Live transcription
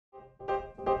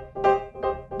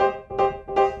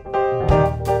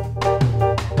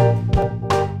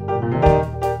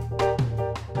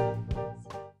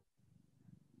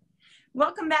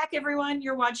everyone.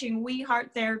 You're watching We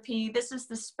Heart Therapy. This is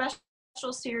the special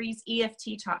series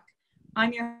EFT Talk.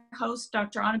 I'm your host,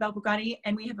 Dr. Anabelle Bugatti,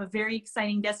 and we have a very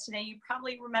exciting guest today. You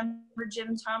probably remember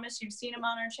Jim Thomas. You've seen him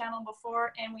on our channel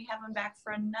before, and we have him back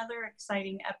for another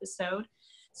exciting episode.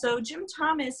 So Jim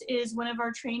Thomas is one of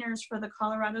our trainers for the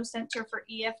Colorado Center for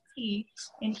EFT,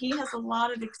 and he has a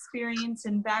lot of experience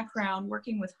and background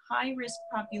working with high-risk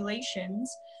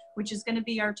populations, which is going to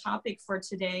be our topic for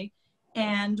today.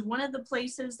 And one of the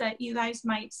places that you guys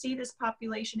might see this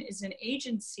population is in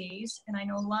agencies. And I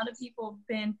know a lot of people have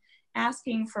been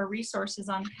asking for resources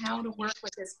on how to work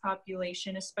with this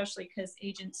population, especially because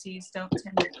agencies don't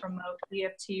tend to promote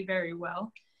EFT very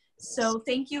well. So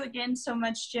thank you again so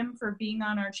much, Jim, for being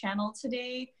on our channel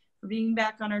today, for being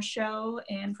back on our show,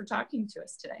 and for talking to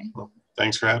us today. Well,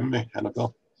 thanks for having me,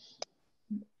 Anabelle.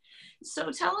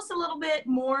 So tell us a little bit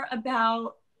more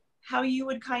about how you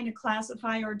would kind of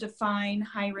classify or define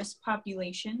high-risk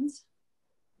populations.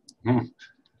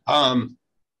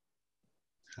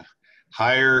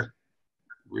 Higher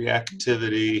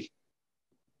reactivity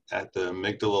at the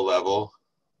amygdala level,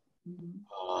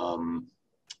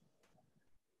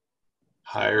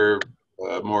 higher,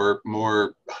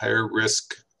 more higher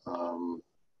risk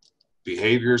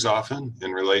behaviors often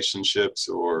in relationships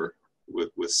or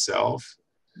with self,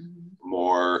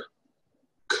 more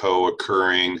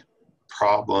co-occurring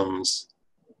problems,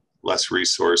 less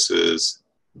resources,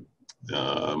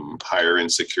 higher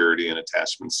insecurity and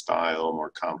attachment style, more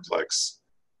complex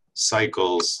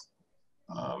cycles,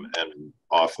 and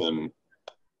often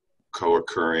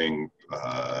co-occurring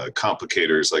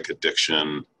complicators like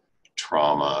addiction,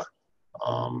 trauma,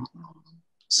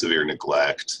 severe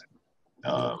neglect,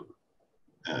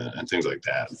 and things like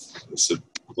that. So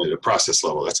at a process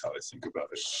level, that's how I think about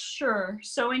it. Sure.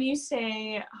 So when you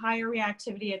say higher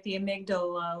reactivity at the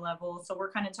amygdala level, so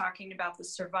we're kind of talking about the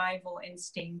survival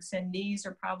instincts, and these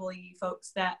are probably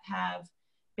folks that have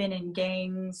been in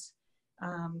gangs,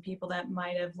 people that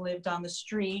might have lived on the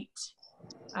street,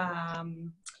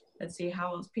 let's see,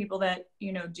 how else, people that,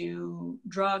 you know, do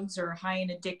drugs or high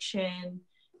in addiction,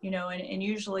 you know, and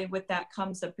usually with that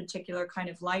comes a particular kind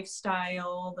of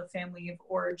lifestyle. The family of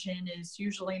origin is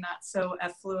usually not so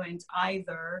affluent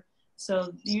either.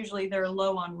 So usually they're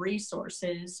low on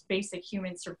resources, basic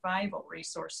human survival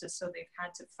resources. So they've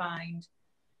had to find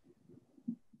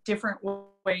different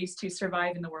ways to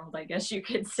survive in the world, I guess you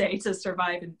could say, to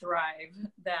survive and thrive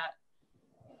that,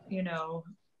 you know,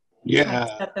 kind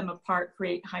of set them apart,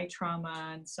 create high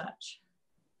trauma and such.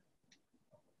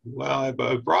 Well, I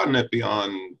broaden it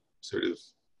beyond sort of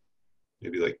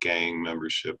maybe like gang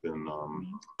membership, and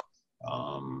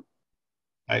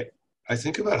I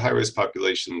think about high-risk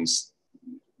populations,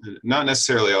 not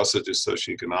necessarily also just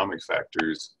socioeconomic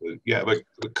factors, but yeah, but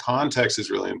the context is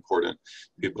really important.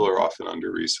 People are often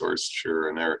under-resourced, sure,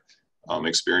 and they're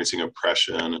experiencing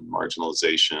oppression and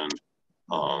marginalization,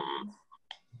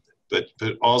 but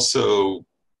also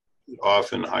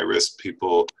often high-risk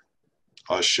people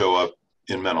show up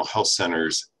in mental health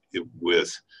centers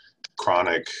with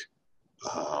chronic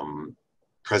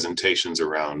presentations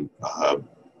around,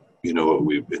 you know, what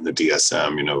we've in the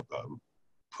DSM, you know,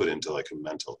 put into like a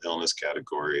mental illness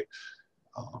category,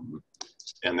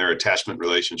 and their attachment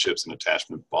relationships and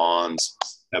attachment bonds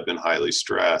have been highly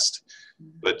stressed.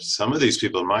 But some of these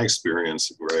people, in my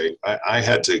experience, right, I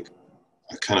had to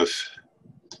kind of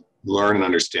learn and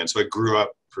understand. So I grew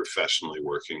up professionally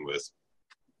working with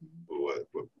what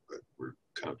we're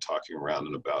kind of talking around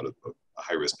and about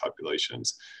high-risk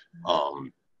populations,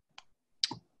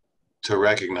 to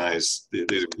recognize these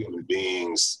are human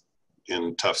beings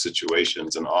in tough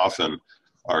situations, and often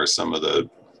are some of the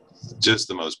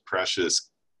most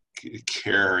precious,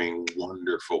 caring,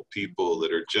 wonderful people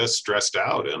that are just stressed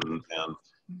out and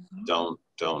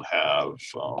don't have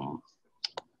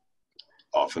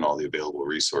often all the available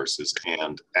resources,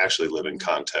 and actually live in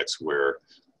contexts where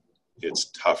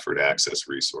it's tougher to access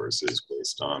resources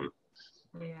based on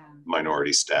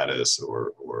minority status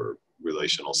or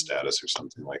relational status or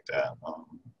something like that.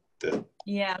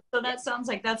 Yeah, so that sounds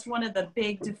like that's one of the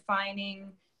big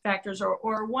defining factors,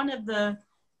 or one of the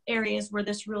areas where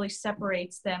this really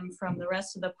separates them from the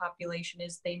rest of the population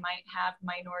is they might have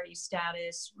minority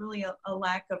status, really a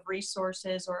lack of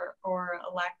resources or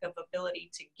a lack of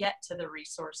ability to get to the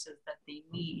resources that they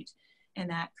need. And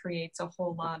that creates a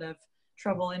whole lot of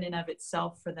trouble in and of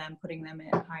itself for them, putting them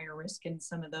at higher risk in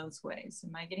some of those ways.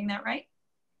 Am I getting that right?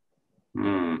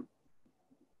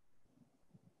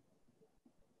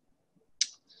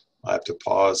 I have to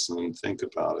pause and think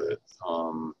about it.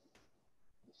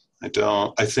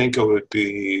 I think it would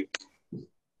be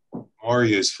more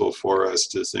useful for us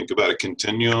to think about a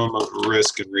continuum of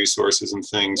risk and resources and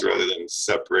things rather than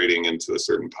separating into a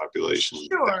certain population.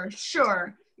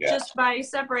 Sure. Yeah. Just by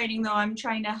separating, though, I'm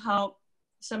trying to help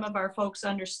some of our folks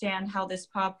understand how this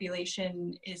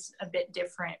population is a bit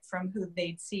different from who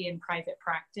they'd see in private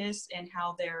practice and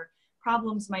how their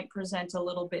problems might present a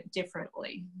little bit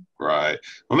differently. Right.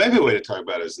 Well, maybe a way to talk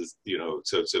about it is this,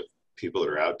 so people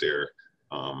that are out there,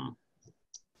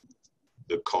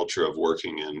 the culture of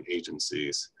working in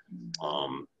agencies,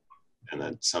 and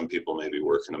then some people maybe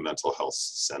work in a mental health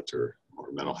center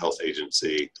or mental health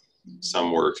agency.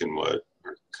 Some work in what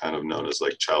are kind of known as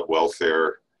like child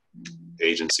welfare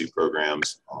agency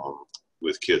programs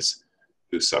with kids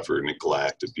who suffer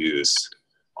neglect, abuse.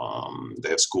 They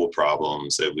have school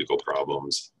problems, they have legal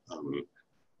problems.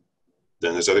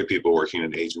 Then there's other people working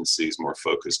in agencies more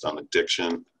focused on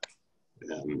addiction.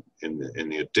 And in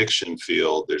the addiction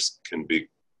field, can be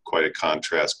quite a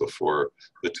contrast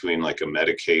between like a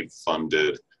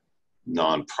Medicaid-funded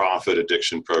nonprofit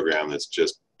addiction program that's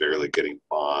just barely getting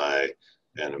by,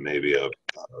 and maybe a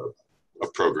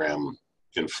program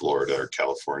in Florida or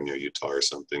California, Utah, or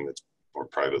something that's more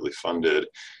privately funded.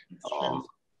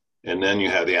 And then you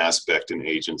have the aspect in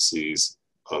agencies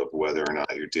of whether or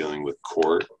not you're dealing with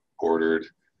court-ordered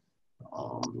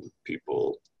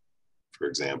people. For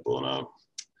example,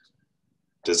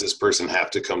 does this person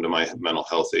have to come to my mental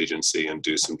health agency and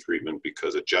do some treatment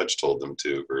because a judge told them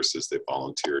to versus they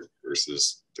volunteered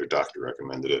versus their doctor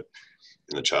recommended it?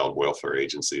 In the child welfare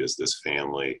agency, is this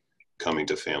family coming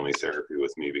to family therapy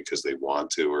with me because they want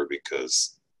to or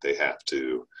because they have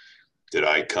to? Did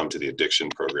I come to the addiction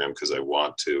program because I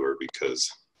want to or because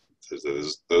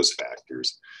those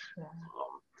factors? Yeah.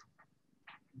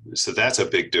 So that's a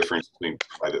big difference between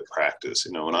private practice.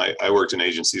 When I worked in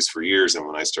agencies for years, and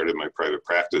when I started my private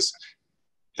practice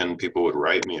and people would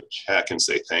write me a check and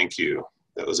say, thank you,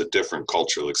 that was a different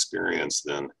cultural experience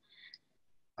than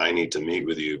I need to meet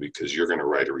with you because you're going to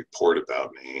write a report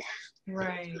about me.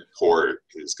 Right. The report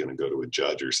is going to go to a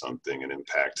judge or something and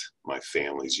impact my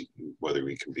families, whether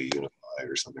we can be unified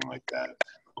or something like that.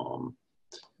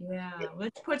 Yeah,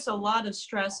 which puts a lot of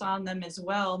stress on them as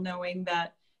well, knowing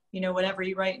that whatever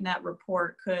you write in that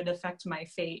report could affect my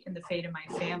fate and the fate of my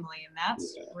family. And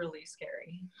that's really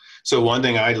scary. So one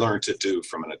thing I learned to do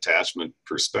from an attachment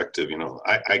perspective,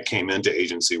 I came into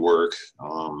agency work.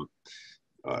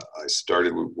 I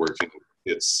started working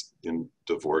in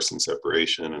divorce and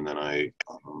separation. And then I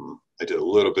did a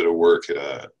little bit of work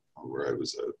where I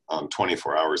was on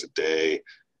 24 hours a day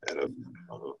at a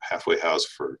halfway house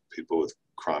for people with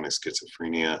chronic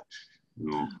schizophrenia,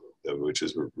 which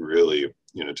is really,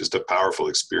 just a powerful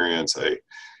experience. I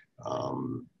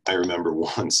remember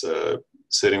once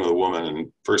sitting with a woman,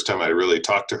 and first time I really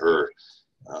talked to her,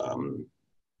 and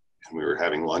we were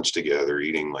having lunch together,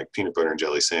 eating like peanut butter and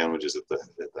jelly sandwiches at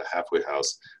the halfway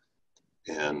house.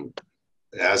 And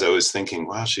as I was thinking,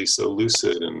 wow, she's so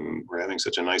lucid and we're having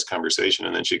such a nice conversation.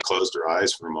 And then she closed her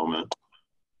eyes for a moment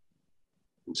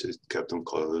and she kept them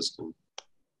closed. And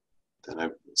then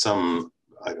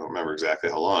I don't remember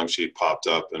exactly how long, she popped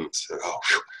up and said, oh,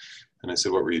 whew. And I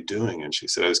said, what were you doing? And she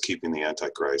said, I was keeping the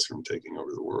Antichrist from taking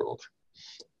over the world.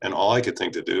 And all I could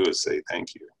think to do is say,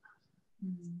 thank you.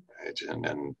 Mm-hmm. Right?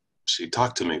 And she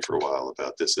talked to me for a while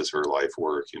about this as her life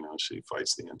work. She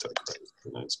fights the Antichrist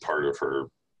and it's part of her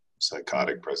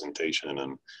psychotic presentation.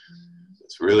 And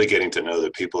it's really getting to know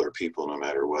that people are people no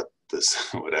matter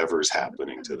whatever's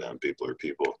happening to them. People are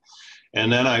people.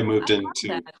 And then I moved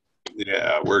into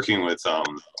working with,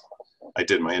 I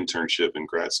did my internship in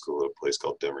grad school at a place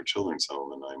called Denver Children's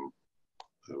Home, and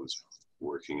I was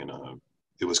working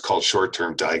it was called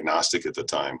short-term diagnostic at the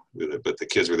time, but the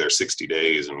kids were there 60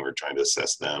 days, and we were trying to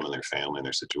assess them and their family and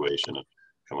their situation and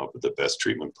come up with the best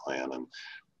treatment plan. And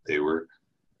they were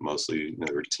mostly,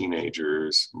 they were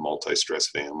teenagers, multi-stress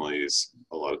families,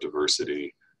 a lot of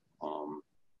diversity,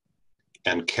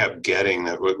 and kept getting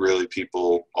that what really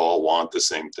people all want the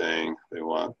same thing. They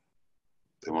want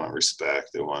respect,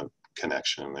 they want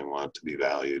connection, they want to be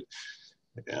valued.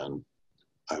 And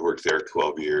I worked there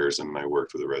 12 years, and I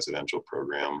worked with a residential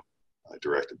program. I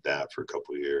directed that for a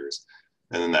couple of years.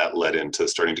 And then that led into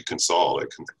starting to consult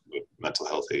with mental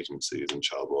health agencies and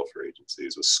child welfare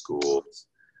agencies, with schools.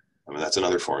 I mean, that's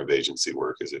another form of agency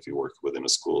work, is if you work within a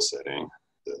school setting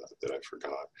that I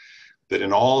forgot. But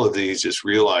in all of these, just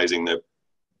realizing that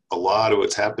a lot of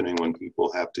what's happening when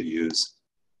people have to use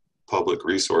public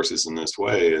resources in this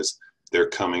way is they're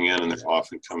coming in, and they're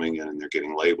often coming in and they're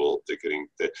getting labeled. They're getting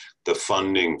the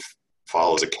funding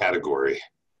follows a category.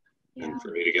 Yeah. And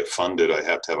for me to get funded, I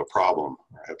have to have a problem.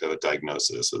 I have to have a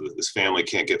diagnosis. So that this family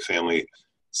can't get family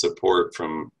support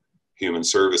from human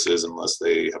services unless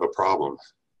they have a problem.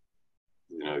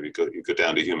 You know, you go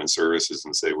down to human services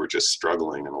and say, we're just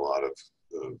struggling in a lot of,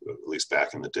 at least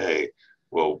back in the day.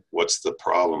 Well, what's the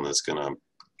problem that's going to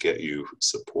get you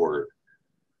support?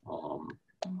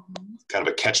 Kind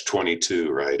of a catch-22,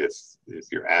 right? If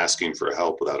you're asking for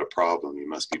help without a problem, you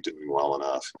must be doing well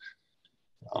enough.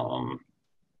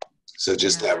 So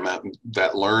just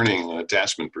that learning and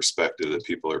attachment perspective that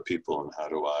people are people, and how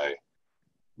do I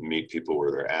meet people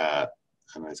where they're at?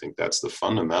 And I think that's the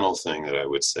fundamental thing that I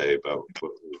would say about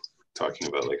what we're talking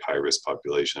about, like high-risk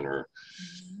population or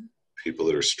people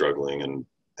that are struggling and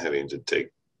having to take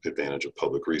advantage of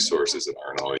public resources that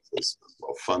aren't always as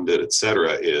well funded, et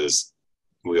cetera, is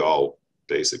we all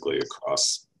basically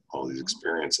across all these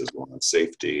experiences want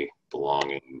safety,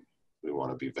 belonging, we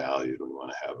want to be valued, we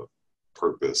want to have a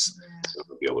purpose, to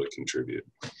be able to contribute.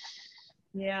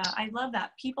 Yeah, I love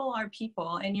that. People are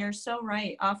people, and you're so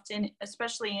right. Often,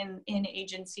 especially in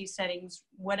agency settings,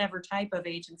 whatever type of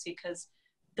agency, because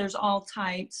there's all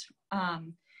types,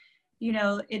 you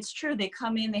know, it's true. They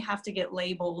come in, they have to get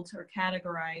labeled or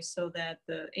categorized so that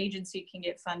the agency can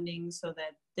get funding, so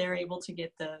that they're able to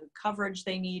get the coverage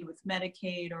they need with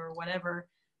Medicaid or whatever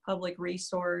public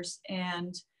resource.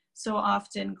 And so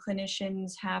often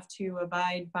clinicians have to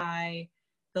abide by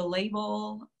the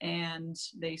label, and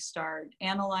they start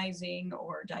analyzing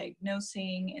or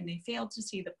diagnosing, and they fail to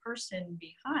see the person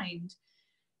behind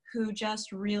who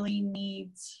just really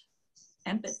needs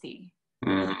empathy,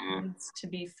 needs to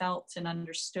be felt and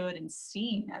understood and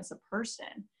seen as a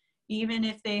person. Even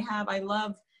if they have, I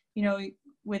love, you know,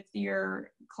 with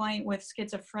your client with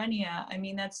schizophrenia, I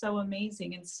mean, that's so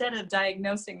amazing. Instead of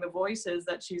diagnosing the voices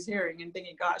that she's hearing and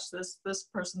thinking, gosh, this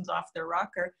person's off their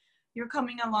rocker, you're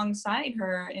coming alongside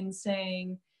her and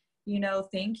saying, you know,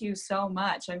 thank you so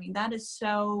much. I mean, that is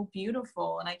so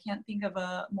beautiful. And I can't think of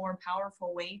a more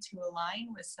powerful way to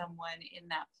align with someone in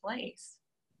that place.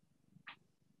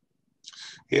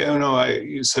 Yeah,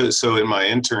 no, so in my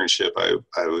internship, I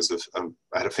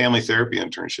had a family therapy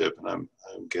internship, and I'm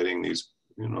getting these,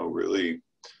 you know, really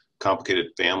complicated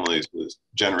families with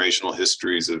generational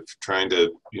histories of trying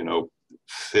to, you know,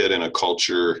 fit in a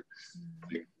culture,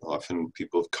 often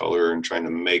people of color, and trying to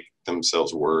make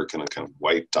themselves work in a kind of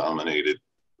white dominated,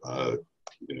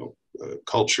 you know,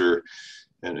 culture,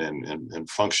 and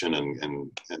function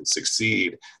and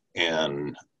succeed,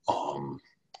 and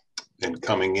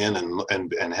coming in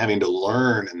and having to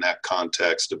learn in that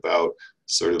context about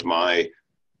sort of my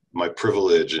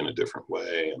privilege in a different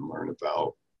way, and learn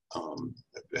about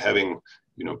having,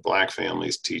 you know, Black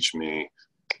families teach me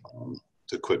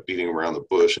to quit beating around the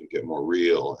bush and get more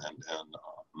real, and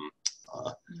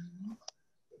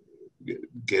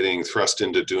getting thrust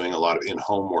into doing a lot of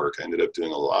in-home work. I ended up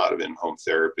doing a lot of in-home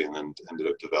therapy, and then ended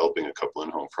up developing a couple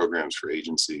in-home programs for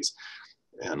agencies.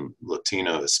 And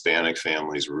Latino, Hispanic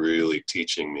families really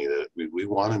teaching me that we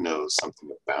want to know something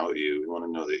about you. We want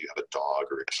to know that you have a dog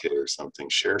or a kid or something.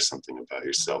 Share something about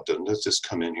yourself. Don't just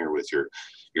come in here with your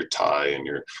tie and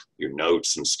your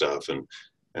notes and stuff.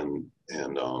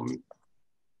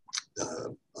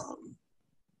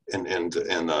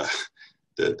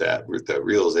 That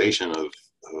realization of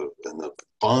and the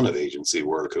fun of agency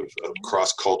work, of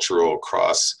cross-cultural,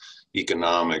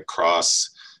 cross-economic,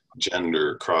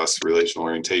 cross-gender, cross-relational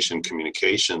orientation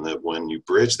communication, that when you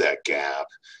bridge that gap,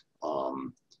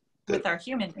 with our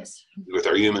humanness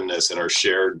and our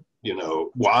shared, you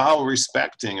know, while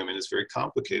respecting, I mean, it's very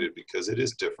complicated because it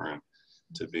is different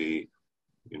to be,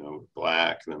 you know,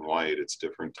 Black than white. It's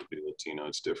different to be Latino.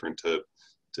 It's different to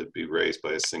be raised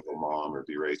by a single mom, or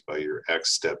be raised by your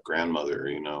ex-step-grandmother.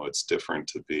 You know, it's different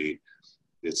to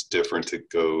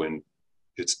go, and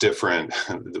it's different.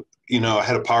 You know, I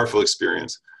had a powerful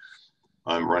experience.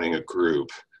 I'm running a group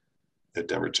at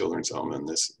Denver Children's Home, and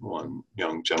this one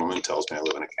young gentleman tells me I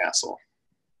live in a castle.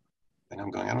 And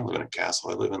I'm going, I don't live in a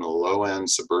castle. I live in a low-end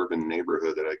suburban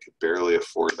neighborhood that I could barely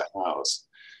afford the house.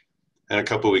 And a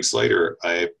couple of weeks later,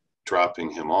 I'm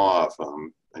dropping him off.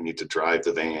 I need to drive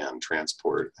the van,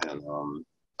 transport, and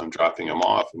I'm dropping him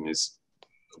off, and it's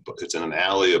in an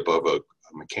alley above a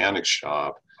mechanic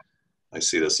shop. I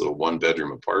see this little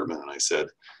one-bedroom apartment, and I said,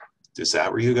 is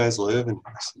that where you guys live? And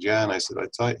I said, yeah. And I said, I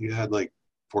thought you had like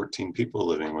 14 people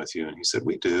living with you. And he said,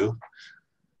 we do,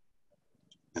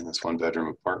 in this one-bedroom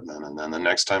apartment. And then the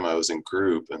next time I was in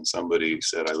group and somebody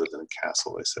said, I live in a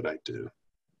castle, I said, I do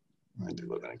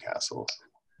live in a castle,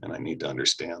 and I need to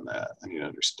understand that. I need to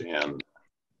understand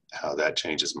how that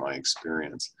changes my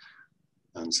experience.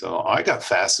 And so I got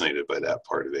fascinated by that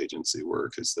part of agency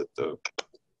work, is that the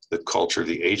culture of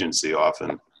the agency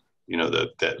often, you know,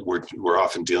 that we're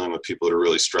often dealing with people that are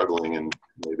really struggling, and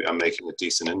maybe I'm making a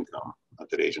decent income. Not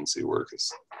that agency work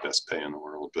is best pay in the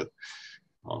world, but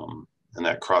and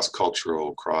that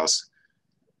cross-cultural,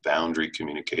 cross-boundary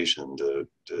communication to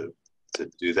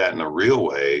do that in a real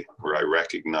way where I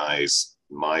recognize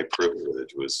my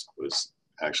privilege was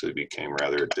actually became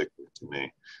rather addictive to me.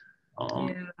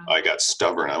 I got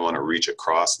stubborn. I want to reach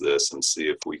across this and see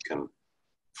if we can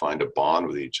find a bond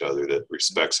with each other that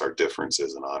respects our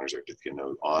differences and honors our, you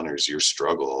know, honors your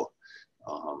struggle.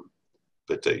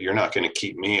 But that you're not going to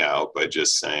keep me out by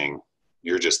just saying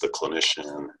you're just the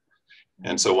clinician.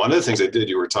 And so one of the things I did,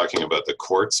 you were talking about the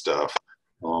court stuff.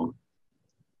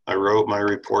 I wrote my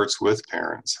reports with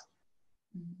parents,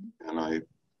 and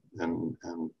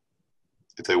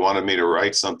if they wanted me to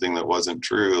write something that wasn't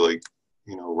true, like,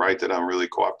 you know, write that I'm really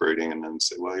cooperating, and then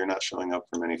say, well, you're not showing up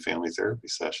for many family therapy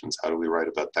sessions. How do we write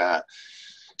about that?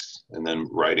 And then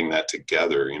writing that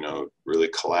together, you know, really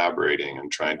collaborating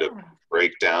and trying to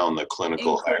break down the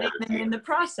clinical hierarchy in the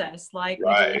process, like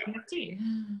right. we do EFT.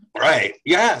 Right.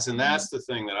 Yes. And that's the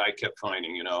thing that I kept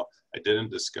finding. You know, I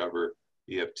didn't discover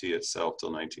EFT itself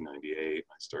till 1998.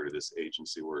 I started this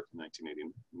agency work in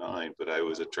 1989, but I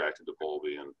was attracted to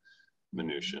Bowlby and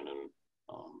Mnuchin and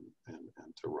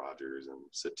to Rogers and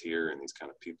Satir and these kind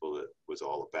of people that was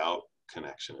all about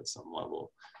connection at some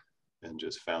level, and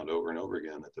just found over and over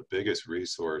again that the biggest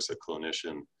resource a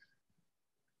clinician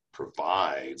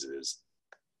provides is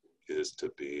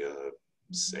to be a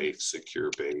safe, secure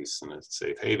base and a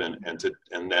safe haven.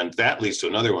 And then that leads to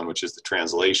another one, which is the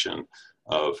translation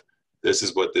of this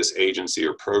is what this agency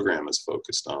or program is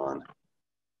focused on,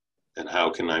 and how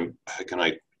can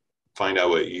I find out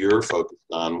what you're focused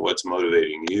on, what's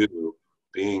motivating you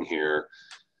being here,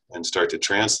 and start to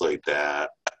translate that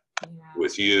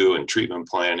with you and treatment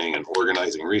planning and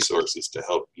organizing resources to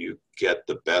help you get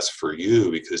the best for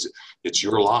you, because it's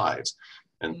your lives.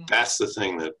 And that's the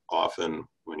thing that often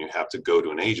when you have to go to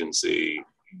an agency,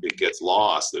 it gets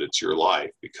lost that it's your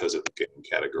life because of getting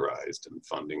categorized and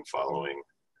funding following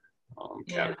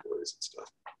categories and stuff.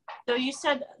 So you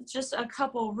said just a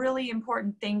couple really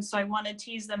important things, so I want to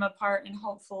tease them apart and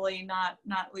hopefully not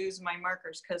lose my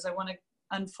markers, because I want to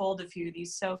unfold a few of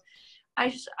these. So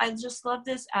I just love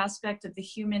this aspect of the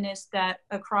humanist, that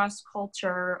across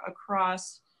culture,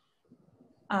 across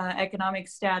economic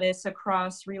status,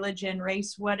 across religion,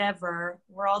 race, whatever,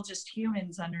 we're all just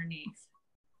humans underneath.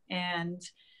 And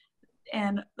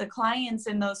the clients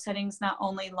in those settings not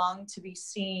only long to be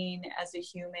seen as a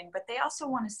human, but they also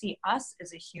want to see us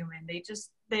as a human. They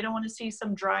don't want to see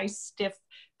some dry, stiff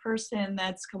person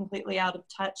that's completely out of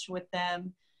touch with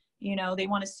them. You know, they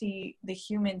want to see the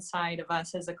human side of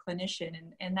us as a clinician,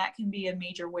 and that can be a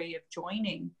major way of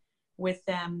joining with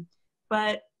them.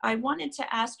 But I wanted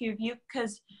to ask you,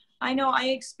 because I know I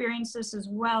experienced this as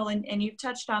well, and you've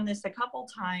touched on this a couple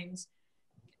times.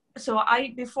 So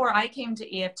before I came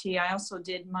to EFT, I also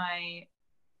did my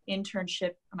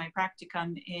internship, my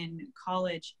practicum in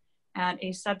college at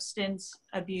a substance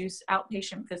abuse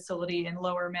outpatient facility in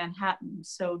Lower Manhattan.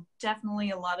 So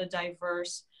definitely a lot of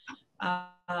diverse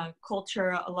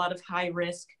culture, a lot of high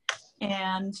risk.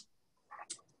 And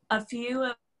a few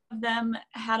of them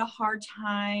had a hard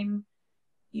time,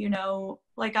 you know,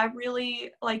 like I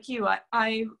really, like you,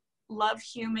 I love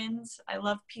humans, I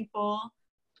love people.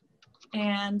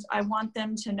 And I want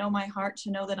them to know my heart,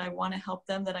 to know that I want to help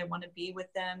them, that I want to be with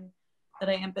them, that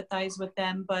I empathize with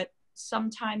them. But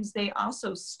sometimes they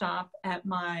also stop at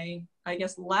my, I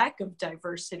guess, lack of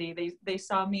diversity. They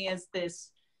saw me as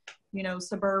this, you know,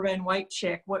 suburban white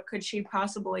chick. What could she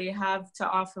possibly have to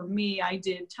offer me? I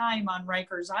did time on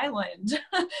Rikers Island,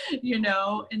 you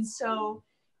know? And so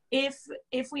if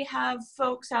we have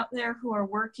folks out there who are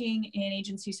working in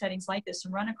agency settings like this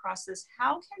and run across this,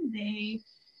 how can they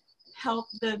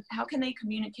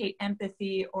communicate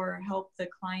empathy or help the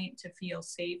client to feel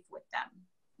safe with them?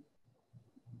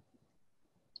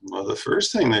 Well, the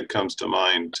first thing that comes to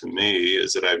mind to me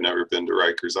is that I've never been to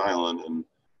Rikers Island, and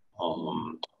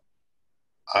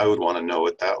I would want to know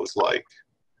what that was like.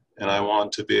 And I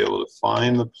want to be able to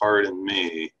find the part in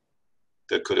me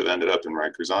that could have ended up in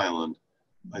Rikers Island.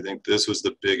 I think this was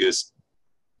the biggest,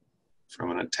 from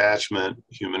an attachment,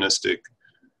 humanistic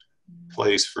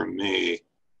place for me,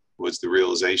 was the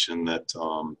realization that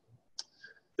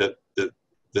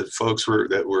that folks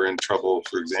that were in trouble,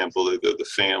 for example,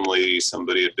 the family,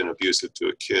 somebody had been abusive to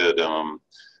a kid,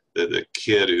 the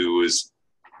kid who was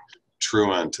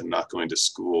truant and not going to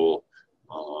school,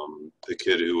 the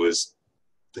kid who was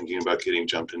thinking about getting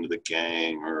jumped into the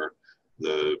gang, or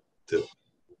the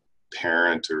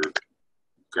parent or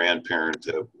grandparent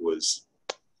that was,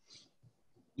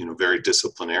 very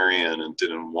disciplinarian and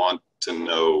didn't want to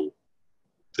know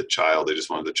the child. They just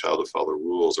wanted the child to follow the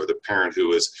rules, or the parent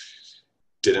who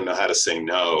didn't know how to say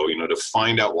no, to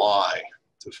find out why,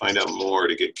 to find out more,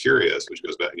 to get curious, which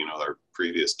goes back, our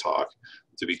previous talk,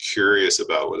 to be curious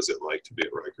about what is it like to be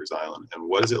at Rikers Island, and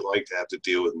what is it like to have to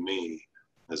deal with me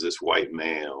as this white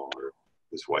male, or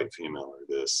this white female, or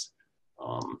this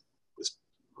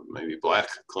maybe Black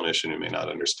clinician who may not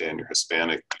understand your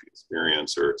Hispanic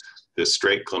experience, or this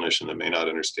straight clinician that may not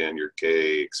understand your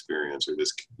gay experience, or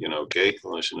this, gay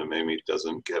clinician that maybe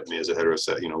doesn't get me as a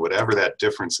heterosexual, whatever that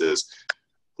difference is,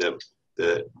 that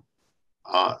the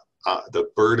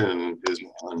burden is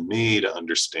on me to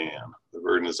understand. The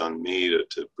burden is on me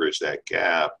to bridge that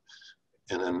gap.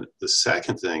 And then the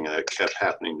second thing that kept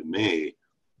happening to me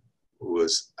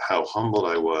was how humbled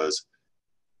I was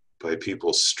by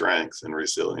people's strength and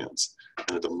resilience.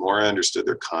 And the more I understood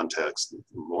their context, the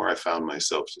more I found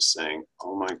myself just saying,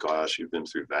 oh my gosh, you've been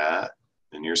through that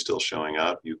and you're still showing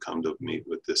up. You come to meet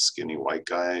with this skinny white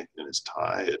guy in his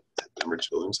tie at Denver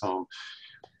Children's Home,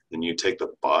 and you take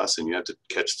the bus and you have to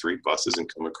catch 3 buses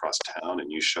and come across town,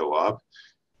 and you show up.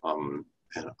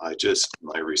 And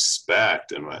my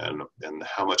respect and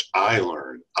how much I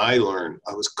learned. I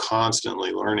was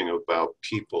constantly learning about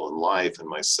people and life and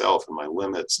myself and my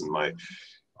limits and my,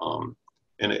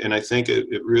 and I think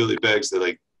it really begs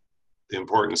the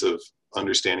importance of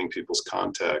understanding people's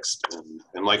context.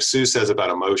 And like Sue says about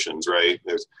emotions, right?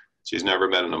 She's never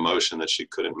met an emotion that she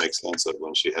couldn't make sense of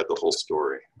when she had the whole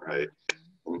story, right?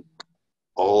 And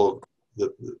all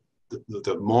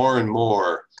the more and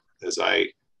more as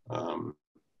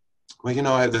we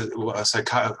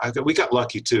got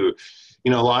lucky too. A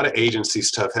lot of agency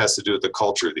stuff has to do with the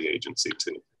culture of the agency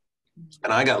too.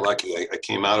 And I got lucky. I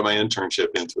came out of my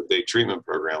internship into a day treatment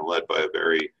program led by a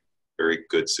very, very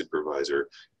good supervisor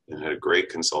and had a great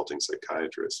consulting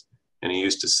psychiatrist. And he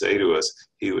used to say to us,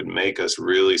 he would make us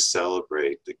really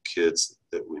celebrate the kids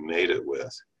that we made it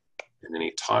with. And then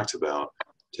he talked about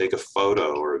take a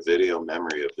photo or a video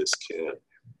memory of this kid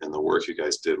and the work you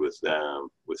guys did with them,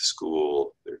 with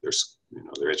school,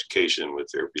 their education, with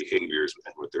their behaviors,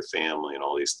 and with their family, and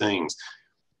all these things,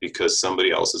 because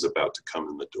somebody else is about to come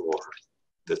in the door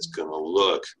that's going to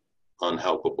look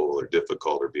unhelpable or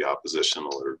difficult or be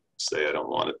oppositional or say, I don't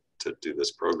want to do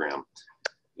this program.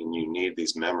 And you need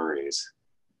these memories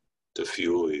to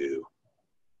fuel you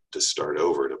to start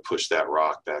over, to push that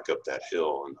rock back up that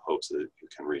hill in hopes that you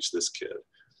can reach this kid.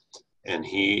 And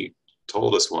he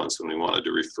told us once when we wanted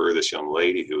to refer this young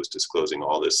lady who was disclosing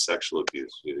all this sexual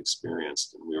abuse she had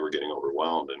experienced, and we were getting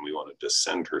overwhelmed and we wanted to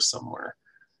send her somewhere.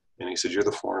 And he said, you're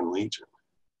the Foreign Legion.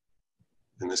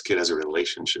 And this kid has a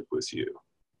relationship with you.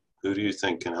 Who do you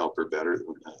think can help her better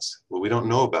than this? Well, we don't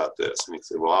know about this. And he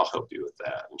said, well, I'll help you with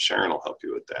that. And Sharon will help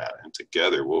you with that. And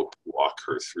together we'll walk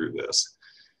her through this,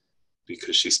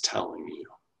 because she's telling you.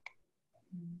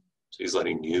 She's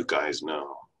letting you guys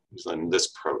know. She's letting this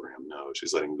program know.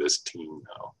 She's letting this team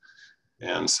know.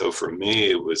 And so for me,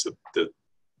 it was the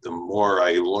more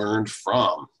I learned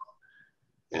from,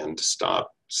 and to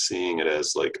stop seeing it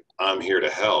as like, I'm here to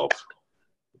help,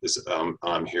 is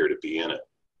I'm here to be in it,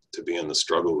 to be in the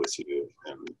struggle with you.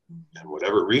 And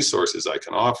whatever resources I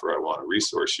can offer, I want to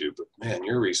resource you. But man,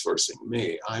 you're resourcing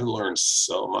me. I learned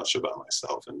so much about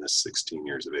myself in this 16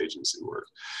 years of agency work.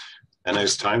 And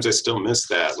there's times I still miss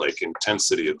that, like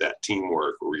intensity of that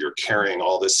teamwork where you're carrying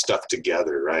all this stuff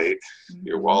together, right? Mm-hmm.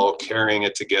 You're all carrying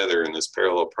it together in this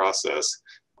parallel process.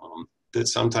 That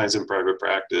sometimes in private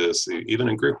practice, even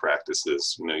in group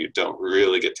practices, you don't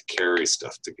really get to carry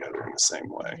stuff together in the same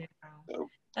way. Yeah. So.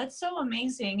 That's so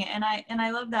amazing. And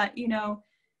I love that,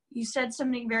 you said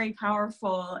something very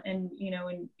powerful. And,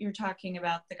 when you're talking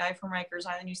about the guy from Rikers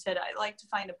Island, you said, I'd like to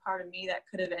find a part of me that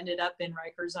could have ended up in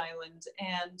Rikers Island.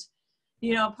 And,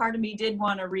 part of me did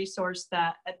want to resource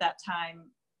that at that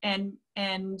time. And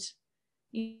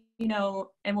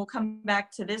we'll come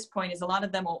back to this point, is a lot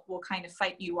of them will kind of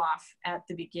fight you off at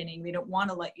the beginning. They don't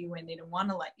want to let you in. They don't want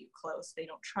to let you close. They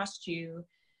don't trust you.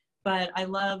 But I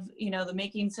love, the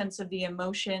making sense of the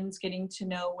emotions, getting to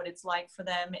know what it's like for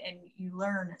them, and you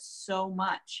learn so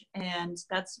much. And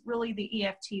that's really the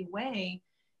EFT way,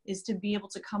 is to be able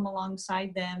to come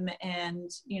alongside them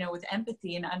and, with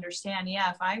empathy and understand,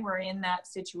 if I were in that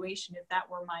situation, if that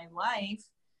were my life,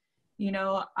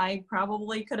 I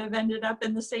probably could have ended up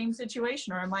in the same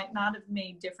situation, or I might not have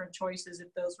made different choices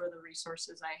if those were the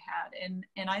resources I had.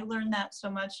 And I learned that so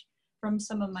much from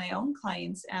some of my own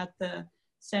clients at the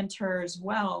center as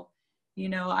well.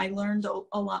 I learned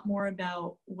a lot more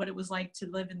about what it was like to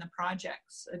live in the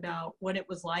projects, about what it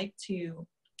was like to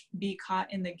be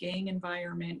caught in the gang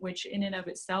environment, which in and of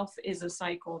itself is a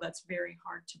cycle that's very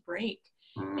hard to break.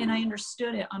 And I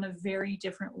understood it on a very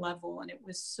different level. And it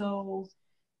was so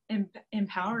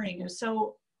empowering. It was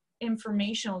so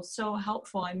informational, so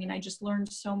helpful. I mean, I just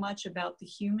learned so much about the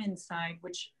human side,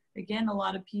 which again, a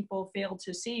lot of people fail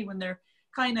to see when they're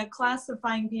kind of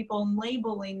classifying people and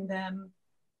labeling them,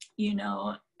 you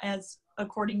know, as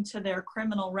according to their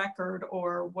criminal record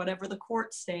or whatever the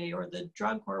courts say, or the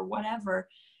drug or whatever.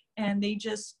 And they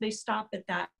stop at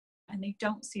that, and they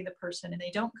don't see the person, and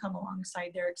they don't come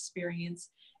alongside their experience.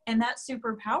 And that's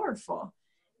super powerful.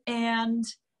 And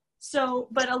so,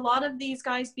 but a lot of these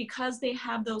guys, because they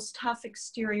have those tough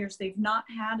exteriors, they've not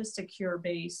had a secure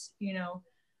base, you know,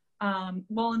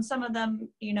 well, and some of them,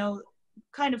 you know,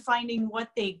 kind of finding what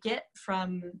they get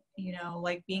from, you know,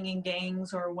 like being in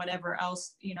gangs or whatever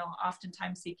else, you know,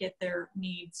 oftentimes they get their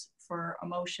needs for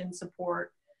emotion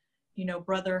support, you know,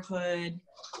 brotherhood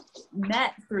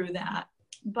met through that.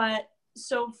 But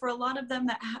so for a lot of them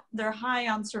that they're high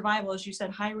on survival, as you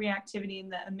said, high reactivity in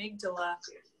the amygdala,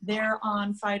 they're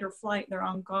on fight or flight, they're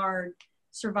on guard,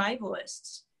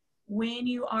 survivalists. When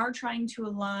you are trying to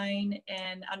align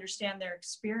and understand their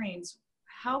experience,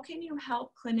 how can you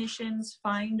help clinicians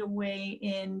find a way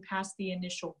in past the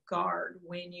initial guard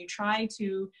when you try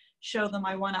to show them,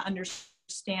 I want to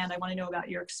understand, I want to know about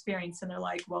your experience, and they're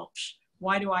like, well,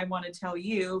 why do I want to tell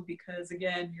you? Because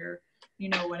again, you're, you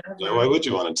know, whatever. Yeah, why would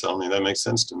you want to tell me? That makes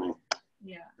sense to me.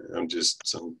 Yeah. I'm just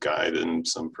some guide in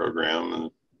some program,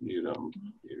 and you know,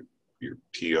 your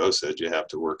PO said you have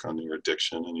to work on your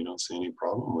addiction, and you don't see any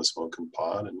problem with smoking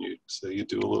pot, and you say you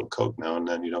do a little coke now and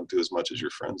then. You don't do as much as your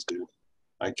friends do.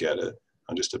 I get it.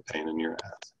 I'm just a pain in your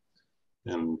ass.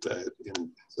 And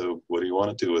so what do you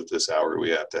want to do with this hour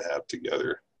we have to have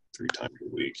together 3 times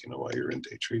a week, you know, while you're in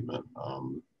day treatment?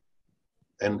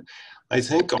 And I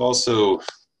think also,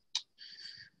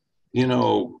 you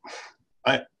know,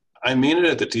 I mean it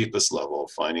at the deepest level,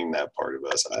 finding that part of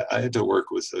us. I had to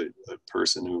work with a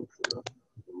person who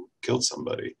killed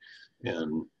somebody,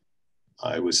 and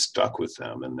I was stuck with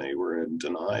them, and they were in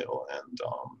denial.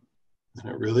 And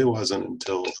it really wasn't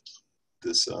until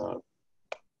this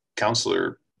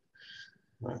counselor,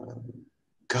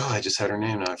 God, I just had her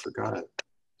name now, I forgot it.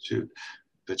 Shoot.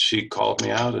 But she called me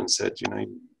out and said, you know,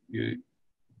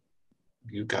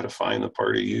 you got to find the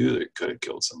part of you that could have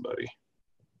killed somebody.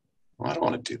 Well, I don't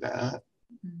want to do that.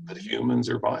 But humans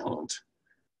are violent.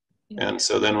 Yeah. And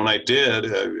so then when I did,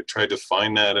 I tried to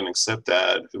find that and accept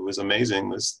that. It was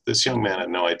amazing. This young man had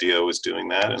no idea I was doing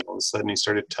that. And all of a sudden he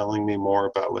started telling me more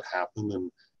about what happened and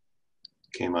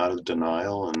came out of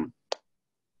denial. And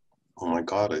oh my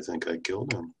God, I think I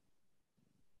killed him.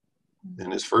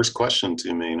 And his first question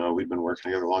to me, you know, we've been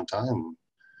working together a long time.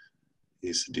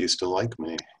 He said, do you still like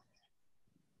me?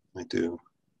 I do.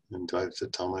 And do I have to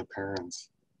tell my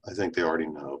parents? I think they already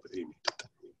know, but you need to tell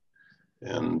me.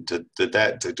 And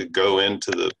to go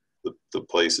into the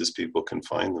places people can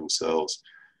find themselves,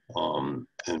 and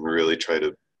really try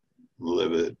to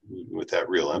live it with that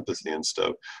real empathy and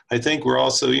stuff. I think we're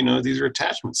also, you know, these are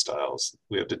attachment styles.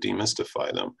 We have to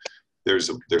demystify them. There's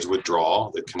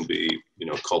withdrawal that can be, you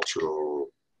know, cultural.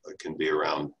 It can be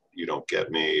around, you don't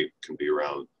get me. It can be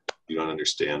around, you don't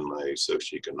understand my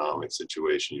socioeconomic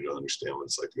situation. You don't understand what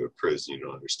it's like to go to prison. You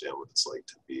don't understand what it's like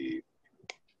to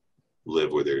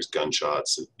live where there's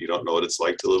gunshots. You don't know what it's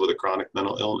like to live with a chronic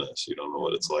mental illness. You don't know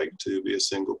what it's like to be a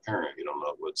single parent. You don't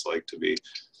know what it's like to be,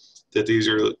 that these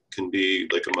can be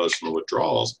like emotional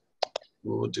withdrawals.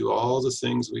 We'll do all the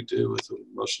things we do with an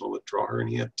emotional withdrawal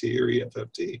in EFT or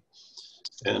EFFT.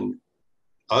 And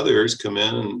others come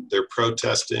in and they're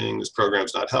protesting, this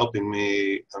program's not helping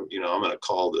me. You know, I'm going to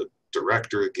call the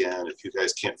director again if you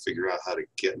guys can't figure out how to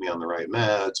get me on the right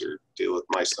meds or deal with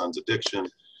my son's addiction.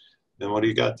 Then what do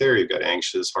you got there? You've got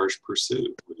anxious, harsh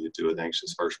pursuit. What do you do with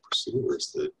anxious, harsh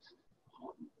pursuers?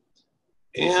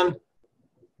 And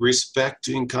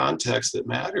respecting context that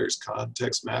matters.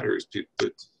 Context matters.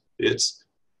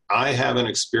 I haven't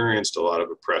experienced a lot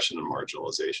of oppression and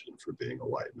marginalization for being a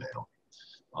white male.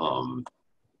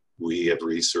 We have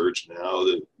research now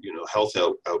that, you know, health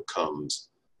outcomes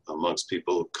amongst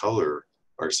people of color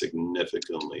are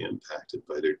significantly impacted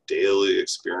by their daily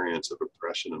experience of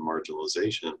oppression and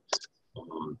marginalization,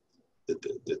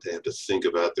 that they have to think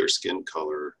about their skin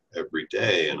color every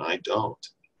day, and I don't.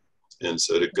 And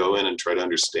so to go in and try to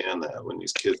understand that when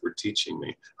these kids were teaching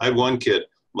me, I had one kid,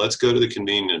 let's go to the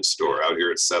convenience store out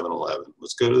here at 7-Eleven.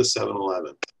 Let's go to the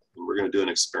 7-Eleven and we're going to do an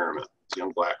experiment. This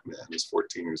young black man, he's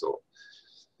 14 years old.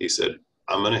 He said,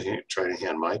 I'm going to try to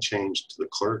hand my change to the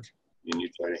clerk and you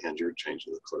try to hand your change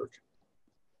to the clerk.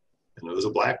 And it was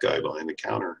a black guy behind the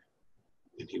counter.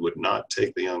 and he would not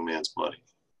take the young man's money,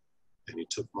 and he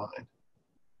took mine.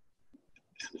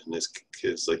 And this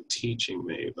kid's like teaching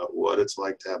me about what it's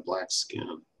like to have black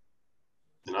skin,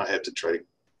 and I had to try to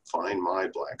find my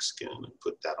black skin and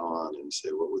put that on and say,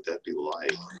 what would that be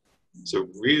like? So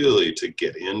really, to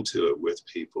get into it with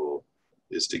people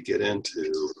is to get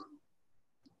into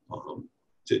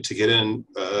to get in.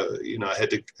 You know, I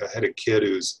had a kid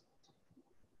who's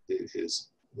his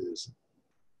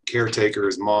caretaker,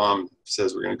 his mom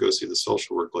says, we're going to go see the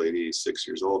social work lady. He's 6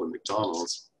 years old at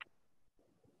McDonald's.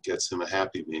 Gets him a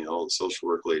Happy Meal. The social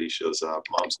work lady shows up.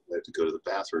 Mom says, I have to go to the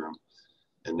bathroom,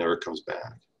 and never comes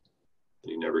back.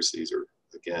 And he never sees her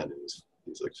again.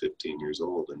 He's like 15 years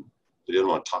old, and he didn't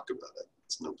want to talk about it.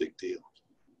 It's no big deal.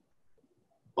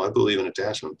 Well, I believe in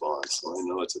attachment bonds, so I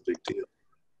know it's a big deal.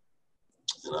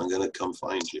 And I'm going to come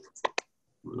find you.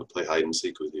 I'm going to play hide and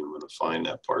seek with you. I'm going to find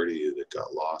that party that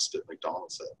got lost at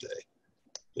McDonald's that day.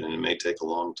 And it may take a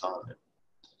long time.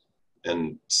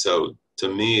 And so to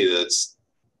me,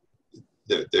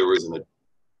 there was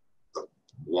a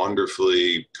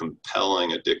wonderfully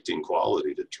compelling, addicting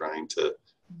quality to trying to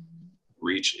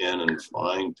reach in and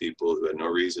find people who had no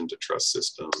reason to trust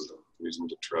systems, no reason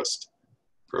to trust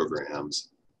programs,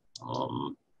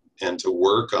 and to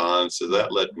work on. So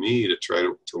that led me to try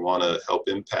to want to help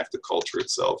impact the culture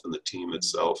itself and the team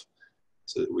itself,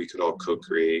 so that we could all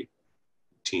co-create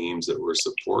teams that were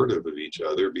supportive of each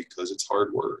other, because it's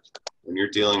hard work. When you're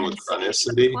dealing with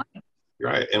chronicity,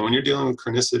 right, and when you're dealing with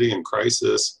chronicity and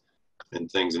crisis and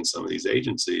things in some of these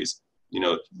agencies, you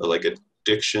know, like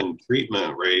addiction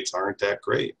treatment rates aren't that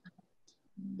great.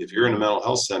 If you're in a mental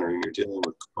health center and you're dealing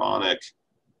with chronic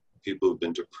people who've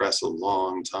been depressed a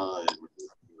long time,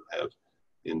 who have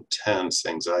intense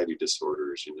anxiety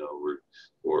disorders, you know,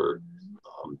 or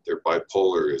their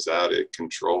bipolar is out of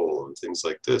control and things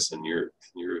like this, and you're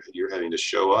having to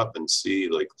show up and see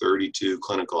like 32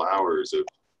 clinical hours of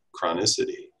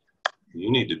chronicity, you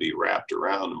need to be wrapped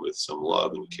around with some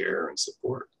love and care and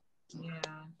support.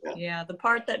 Yeah, the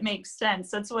part that makes sense.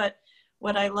 That's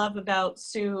what I love about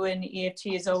Sue and EFT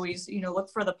is always, you know, look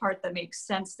for the part that makes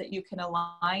sense that you can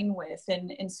align with.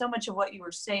 And so much of what you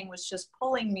were saying was just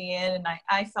pulling me in, and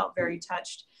I felt very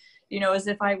touched, you know, as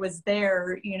if I was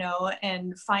there, you know,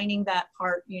 and finding that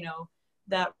part, you know,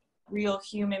 that real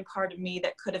human part of me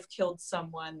that could have killed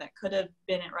someone, that could have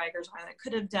been at Rikers Island, that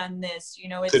could have done this, you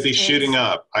know. Could be shooting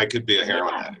up. I could be a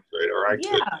heroin addict, right? Or I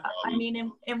could. I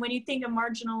mean, and when you think of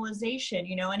marginalization,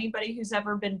 you know, anybody who's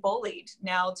ever been bullied,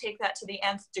 now take that to the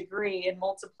nth degree and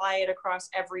multiply it across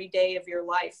every day of your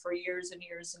life for years and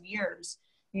years and years,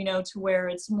 you know, to where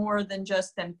it's more than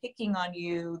just them picking on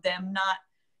you, them not,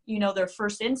 you know, their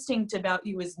first instinct about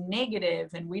you is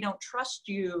negative, and we don't trust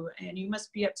you, and you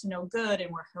must be up to no good,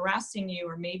 and we're harassing you,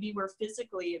 or maybe we're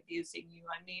physically abusing you.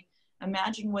 I mean,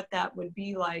 imagine what that would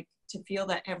be like to feel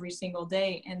that every single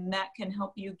day. And that can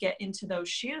help you get into those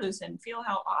shoes and feel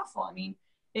how awful. I mean,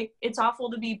 it's awful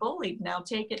to be bullied. Now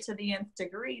take it to the nth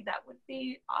degree. That would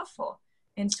be awful.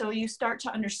 And so you start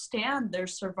to understand their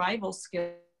survival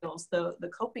skills,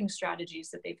 the coping strategies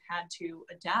that they've had to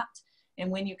adapt. And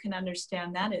when you can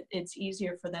understand that, it's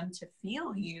easier for them to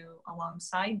feel you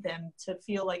alongside them, to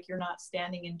feel like you're not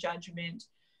standing in judgment,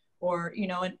 or, you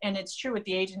know, and it's true with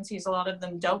the agencies, a lot of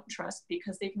them don't trust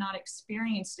because they've not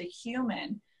experienced a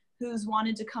human who's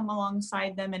wanted to come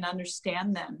alongside them and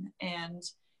understand them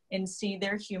and see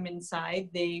their human side.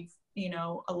 They've, you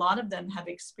know, a lot of them have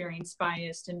experienced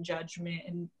bias and judgment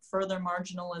and further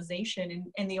marginalization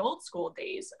in the old school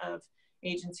days of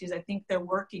agencies. I think they're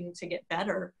working to get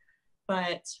better.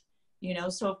 But, you know,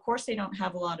 so of course they don't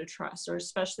have a lot of trust, or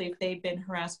especially if they've been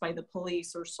harassed by the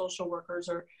police or social workers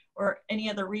or any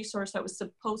other resource that was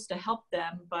supposed to help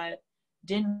them, but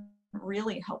didn't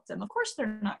really help them. Of course,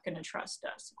 they're not going to trust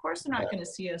us. Of course, they're not going to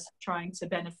see us trying to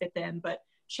benefit them, but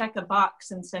check a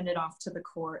box and send it off to the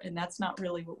court. And that's not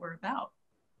really what we're about.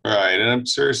 Right. And I'm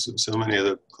sure so many of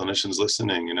the clinicians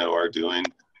listening, you know, are doing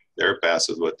their best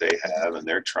with what they have, and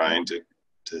they're trying to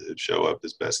show up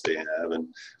as best they have. And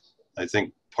I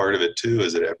think part of it too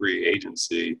is that every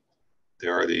agency,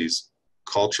 there are these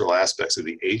cultural aspects of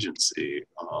the agency,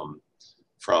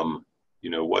 from, you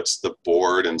know, what's the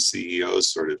board and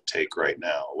CEOs sort of take right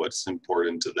now, what's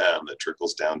important to them that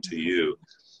trickles down to you,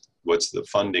 what's the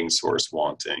funding source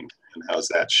wanting, and how's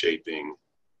that shaping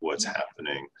what's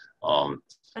happening.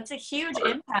 That's a huge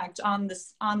impact on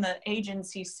the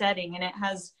agency setting, and it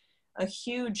has a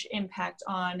huge impact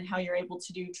on how you're able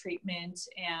to do treatment.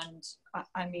 And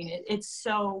I mean, it's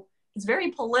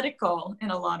very political in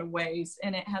a lot of ways,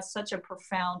 and it has such a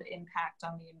profound impact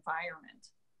on the environment.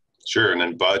 Sure. And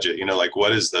then budget, you know, like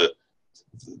what is the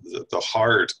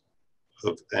heart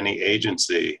of any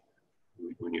agency,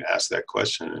 when you ask that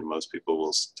question, and most people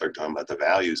will start talking about the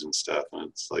values and stuff, and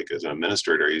it's like, as an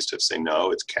administrator, I used to say,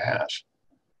 no, it's cash,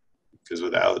 because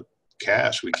without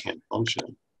cash, we can't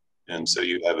function. And so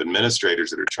you have administrators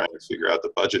that are trying to figure out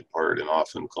the budget part, and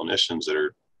often clinicians that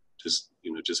are just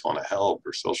want to help,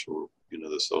 or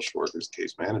the social workers,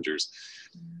 case managers.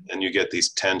 And you get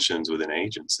these tensions within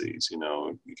agencies.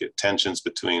 You get tensions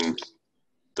between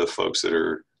the folks that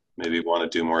are maybe want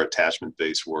to do more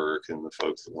attachment-based work, and the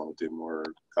folks that want to do more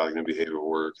cognitive behavioral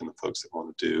work, and the folks that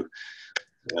want to do.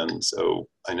 And so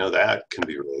I know that can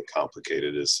be really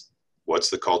complicated, is what's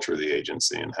the culture of the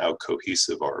agency and how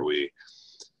cohesive are we?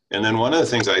 And then one of the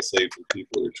things I say for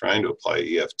people who are trying to apply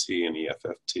EFT and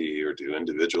EFFT, or do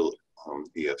individual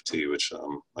EFT, which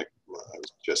like I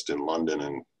was just in London,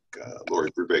 and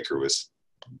Lori Brubaker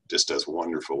just does a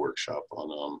wonderful workshop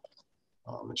on,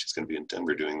 and she's going to be in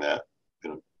Denver doing that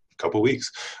in a couple of weeks,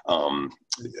 on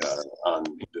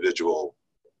individual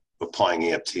applying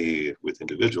EFT with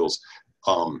individuals,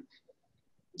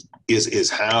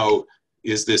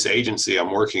 is this agency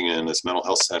I'm working in, this mental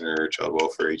health center, child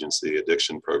welfare agency,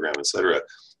 addiction program, et cetera,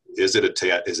 is it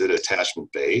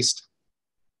attachment based,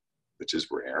 which is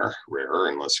rarer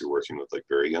unless you're working with like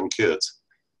very young kids,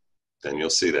 then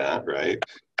you'll see that, right?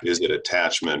 Is it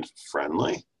attachment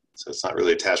friendly? So it's not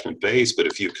really attachment based, but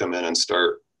if you come in and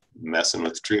start messing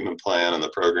with the treatment plan and the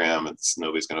program,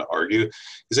 nobody's going to argue.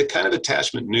 Is it kind of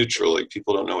attachment neutral? Like,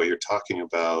 people don't know what you're talking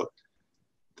about,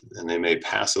 and they may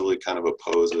passively kind of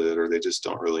oppose it, or they just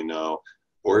don't really know.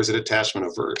 Or is it attachment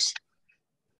averse?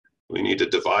 We need to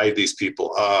divide these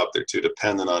people up. They're too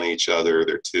dependent on each other.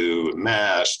 They're too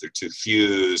enmeshed. They're too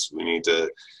fused. We need to,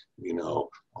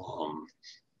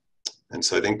 and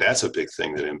so I think that's a big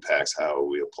thing that impacts how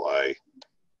we apply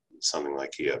something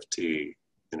like EFT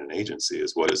in an agency,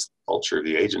 is what is the culture of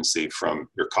the agency, from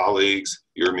your colleagues,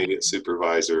 your immediate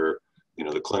supervisor,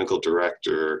 the clinical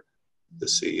director, the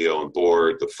CEO and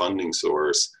board, the funding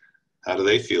source. How do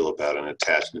they feel about an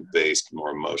attachment-based,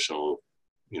 more emotional,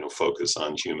 focus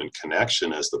on human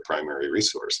connection as the primary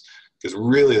resource? Because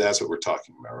really that's what we're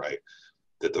talking about, right?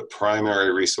 That the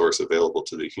primary resource available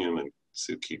to the human,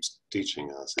 Sue keeps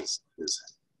teaching us, is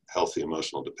healthy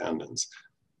emotional dependence.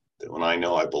 That when I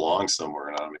know I belong somewhere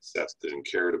and I'm accepted and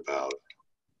cared about,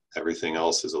 everything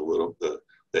else is the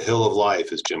hill of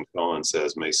life, as Jim Cohen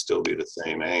says, may still be the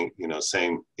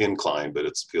same incline, but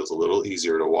it feels a little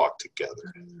easier to walk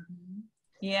together.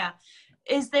 Yeah.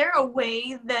 Is there a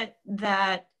way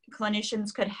that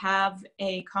clinicians could have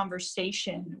a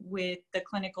conversation with the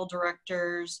clinical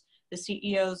directors, the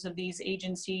CEOs of these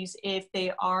agencies, if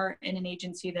they are in an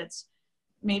agency that's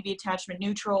maybe attachment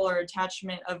neutral or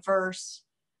attachment averse,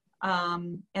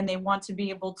 and they want to be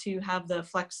able to have the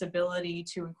flexibility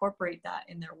to incorporate that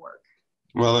in their work?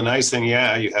 Well, the nice thing, you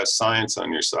have science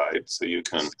on your side, so you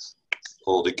can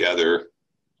pull together.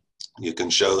 You can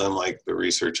show them like the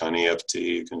research on EFT.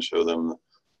 You can show them,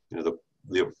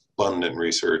 the abundant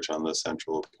research on the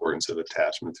central importance of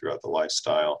attachment throughout the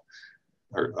lifestyle,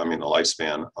 the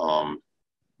lifespan,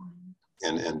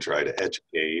 and try to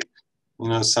educate.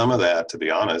 Some of that, to be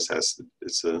honest,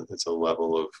 it's a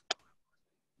level of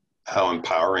how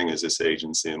empowering is this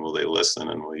agency, and will they listen,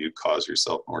 and will you cause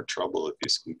yourself more trouble if you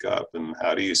speak up? And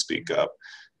how do you speak up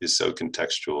is so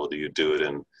contextual. Do you do it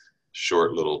in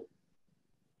short little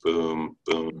boom,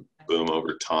 boom, boom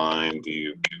over time? Do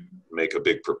you make a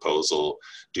big proposal?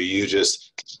 Do you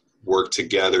just work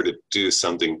together to do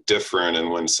something different?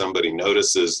 And when somebody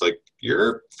notices, like,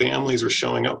 your families are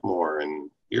showing up more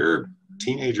and your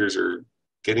teenagers are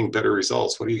getting better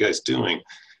results, what are you guys doing?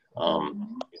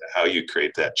 How you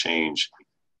create that change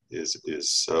is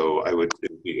so, it would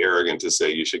be arrogant to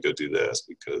say you should go do this,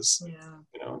 because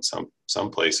in some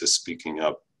places speaking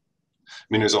up,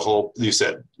 there's a whole, you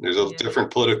said there's a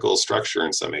different political structure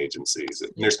in some agencies.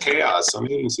 There's chaos. Some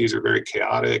agencies are very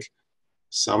chaotic.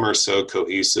 Some are so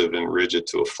cohesive and rigid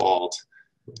to a fault.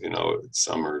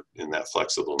 Some are in that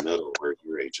flexible middle, where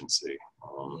your agency.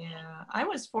 I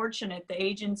was fortunate. The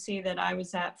agency that I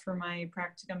was at for my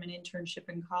practicum and internship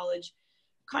in college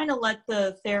kind of let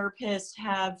the therapist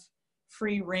have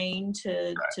free reign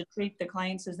to treat the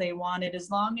clients as they wanted, as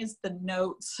long as the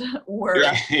notes were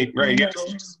right. You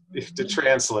have to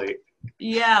translate.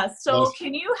 So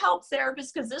can you help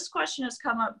therapists, because this question has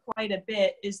come up quite a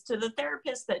bit, is to the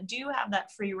therapists that do have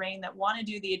that free reign, that want to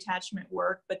do the attachment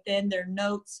work, but then their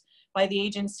notes by the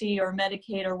agency or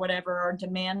Medicaid or whatever are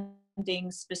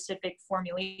demanding specific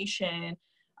formulation.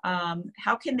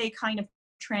 How can they kind of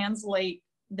translate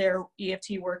their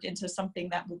EFT work into something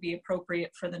that will be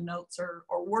appropriate for the notes, or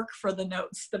work for the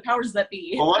notes, the powers that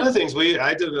be? Well, one of the things we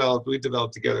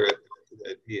developed together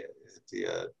at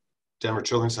the Denver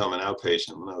Children's Home, an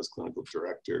outpatient, when I was clinical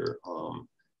director,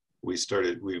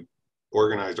 we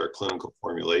organized our clinical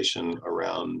formulation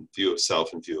around view of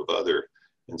self and view of other.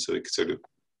 And so we sort of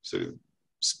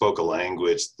spoke a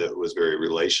language that was very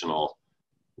relational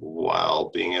while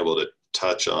being able to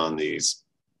touch on these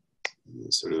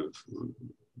sort of,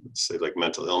 say, like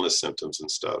mental illness symptoms and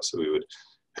stuff. So we would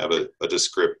have a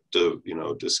descriptive,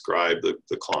 describe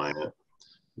the client,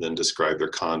 then describe their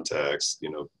context.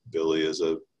 Billy is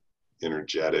a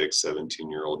energetic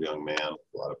 17-year-old young man with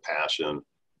a lot of passion,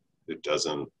 who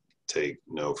doesn't take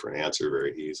no for an answer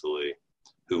very easily,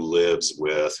 who lives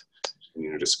with,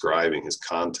 describing his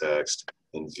context,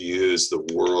 and views the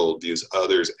world, views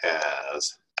others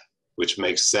as, which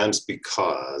makes sense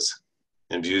because,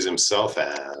 and views himself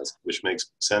as, which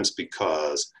makes sense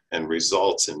because, and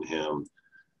results in him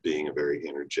being a very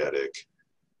energetic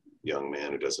young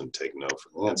man who doesn't take no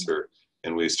for an answer.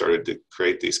 And we started to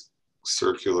create these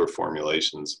circular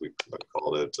formulations. I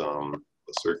called it a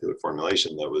circular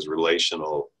formulation that was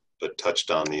relational, but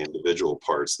touched on the individual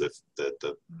parts that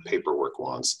the paperwork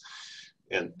wants.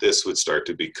 And this would start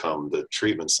to become the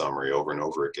treatment summary over and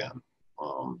over again.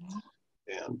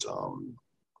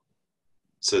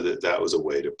 So that was a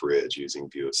way to bridge using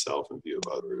view of self and view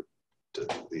of other, to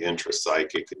the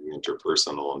intrapsychic and the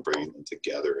interpersonal, and bringing them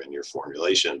together in your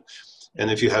formulation.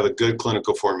 And if you have a good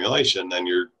clinical formulation, then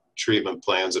your treatment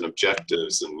plans and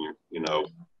objectives and your,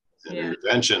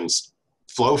 interventions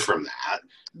flow from that.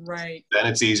 Right. Then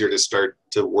it's easier to start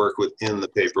to work within the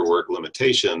paperwork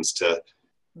limitations to,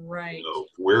 right.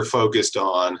 We're focused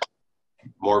on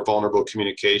more vulnerable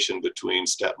communication between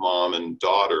stepmom and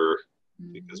daughter,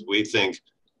 because we think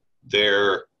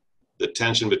the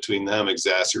tension between them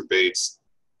exacerbates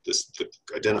the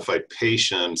identified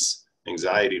patient's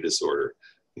anxiety disorder,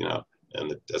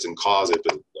 and it doesn't cause it,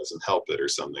 but it doesn't help it or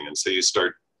something. And so you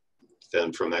start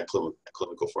then from that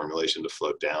clinical formulation to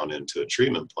flow down into a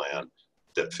treatment plan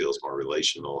that feels more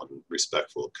relational and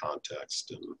respectful of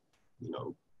context. And,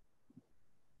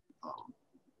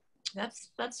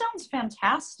 that sounds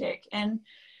fantastic. And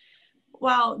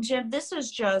wow, Jim, this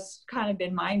has just kind of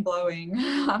been mind-blowing.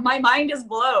 My mind is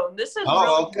blown. This is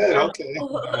really good. Okay. I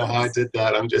don't know how I did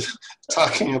that. I'm just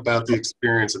talking about the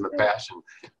experience and the passion.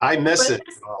 I miss it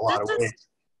in a lot of ways.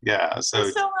 Yeah. So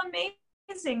it's so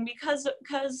amazing because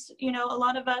a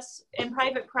lot of us in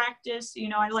private practice,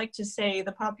 I like to say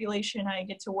the population I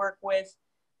get to work with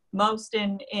most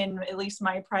in at least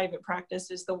my private practice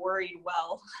is the worried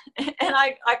well. And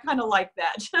I kind of like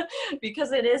that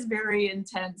because it is very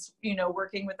intense,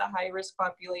 working with the high risk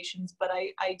populations, but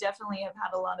I definitely have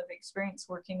had a lot of experience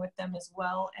working with them as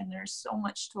well. And there's so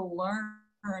much to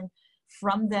learn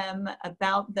from them,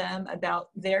 about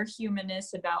their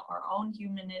humanness, about our own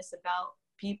humanness, about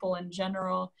people in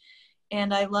general.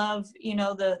 And I love,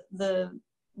 the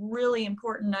really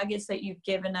important nuggets that you've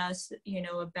given us,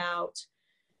 about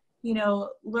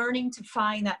learning to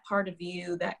find that part of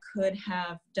you that could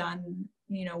have done,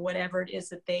 whatever it is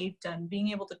that they've done, being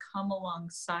able to come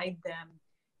alongside them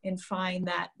and find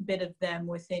that bit of them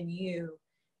within you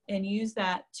and use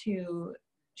that to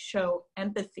show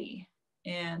empathy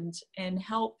and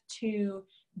help to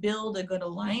build a good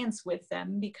alliance with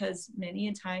them, because many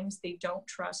a times they don't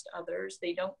trust others.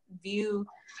 They've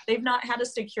not had a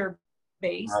secure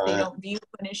base. They don't view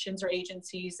clinicians or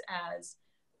agencies as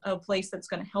a place that's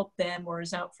going to help them or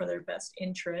is out for their best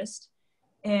interest.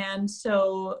 And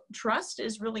so trust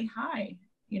is really high.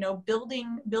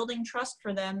 Building trust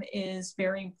for them is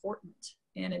very important.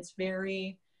 And it's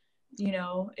very,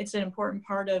 it's an important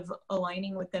part of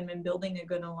aligning with them and building a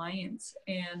good alliance,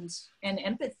 and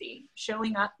empathy,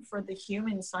 showing up for the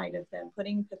human side of them,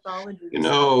 putting pathology.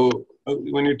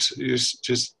 When you're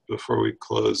just before we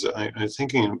close, I'm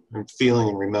thinking, I'm feeling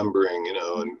and remembering,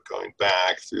 and going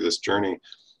back through this journey,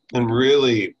 and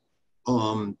really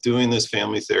doing this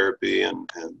family therapy and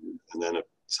then at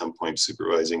some point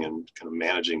supervising and kind of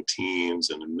managing teams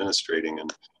and administrating,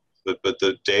 but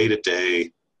the day-to-day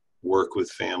work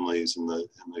with families and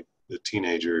the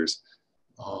teenagers,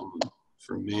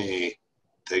 for me,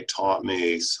 they taught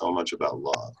me so much about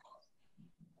love.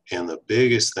 And the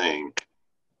biggest thing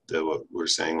that what we're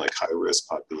saying, like high risk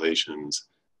populations,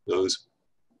 those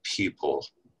people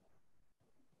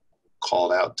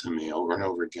called out to me over and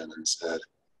over again and said,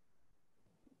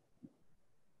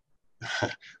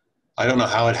 I don't know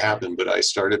how it happened, but I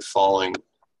started falling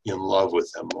in love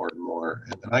with them more and more.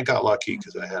 And then I got lucky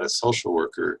because I had a social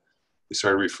worker who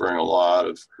started referring a lot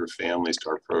of her families to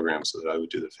our program so that I would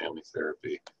do the family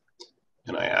therapy.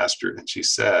 And I asked her, and she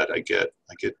said, I get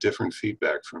different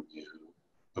feedback from you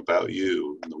about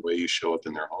you and the way you show up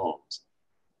in their homes.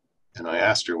 And I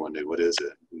asked her one day, what is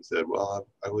it? He said, well,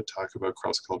 I would talk about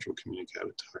cross-cultural communication. I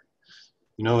would talk,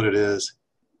 you know what it is?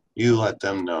 You let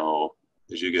them know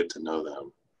as you get to know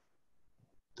them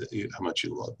that how much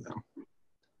you love them.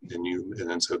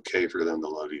 And it's okay for them to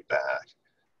love you back.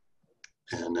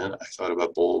 And then I thought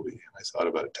about Bowlby, I thought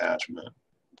about attachment.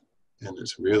 And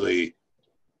it's really,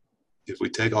 if we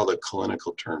take all the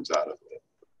clinical terms out of it,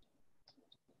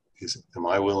 am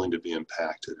I willing to be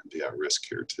impacted and be at risk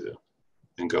here too?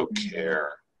 And go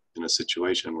care in a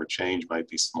situation where change might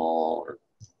be small,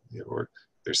 or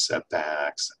there's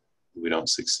setbacks. We don't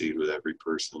succeed with every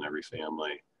person, every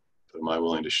family. But am I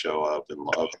willing to show up and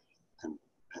love?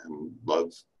 And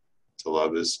love, to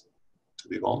love is to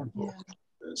be vulnerable.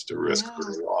 Yeah. It's to risk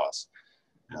the loss.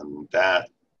 And that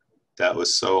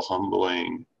was so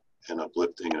humbling and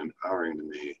uplifting and empowering to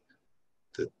me,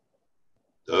 that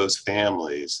those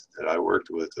families that I worked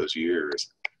with those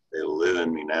years, they live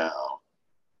in me now.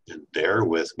 And they're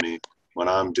with me when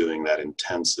I'm doing that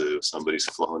intensive. Somebody's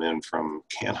flown in from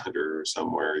Canada or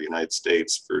somewhere, United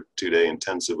States, for 2-day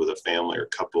intensive with a family or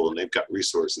couple, and they've got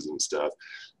resources and stuff.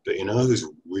 But you know who's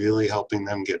really helping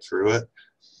them get through it?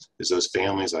 Is those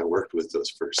families I worked with those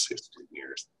first 15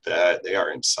 years. That they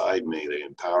are inside me. They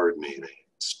empowered me. They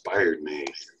inspired me.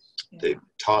 Yeah. They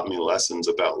taught me lessons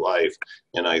about life.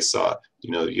 And I saw,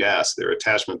 yes, their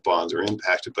attachment bonds are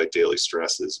impacted by daily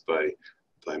stresses, by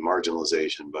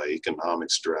marginalization, by economic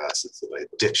stress, it's by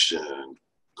addiction,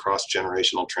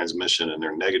 cross-generational transmission, and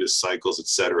their negative cycles,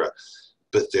 etc.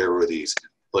 But there were these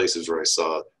places where I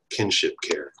saw kinship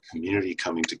care, community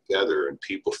coming together, and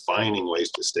people finding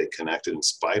ways to stay connected in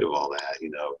spite of all that,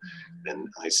 And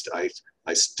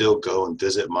I still go and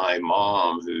visit my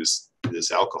mom, who's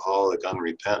this alcoholic,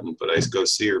 unrepentant, but I go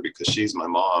see her because she's my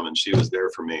mom and she was there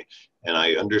for me. And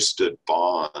I understood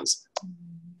bonds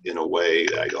in a way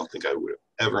that I don't think I would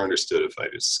have ever understood if I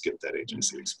just skipped that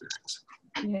agency experience.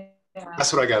 Yeah.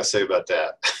 That's what I got to say about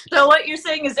that. So what you're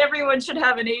saying is everyone should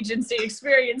have an agency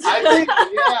experience. I think,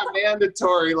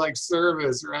 mandatory, like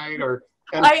service, right?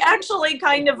 I actually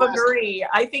kind of agree.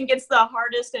 I think it's the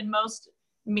hardest and most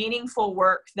meaningful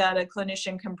work that a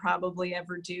clinician can probably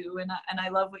ever do. And I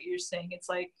love what you're saying. It's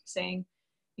like saying,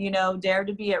 dare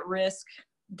to be at risk,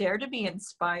 dare to be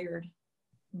inspired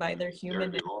by their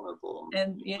humanness. Dare to be vulnerable.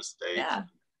 And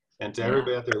And to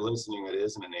everybody out there listening that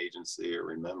isn't an agency or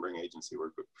remembering agency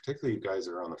work, but particularly you guys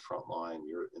that are on the front line,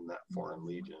 you're in that foreign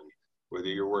legion, whether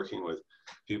you're working with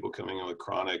people coming in with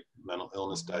chronic mental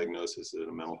illness diagnosis at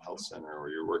a mental health center, or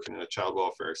you're working in a child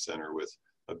welfare center with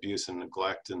abuse and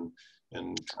neglect and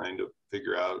trying to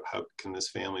figure out how can this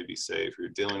family be safe, or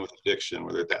you're dealing with addiction,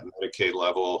 whether at that Medicaid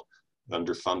level,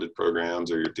 underfunded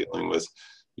programs, or you're dealing with,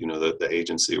 the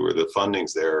agency where the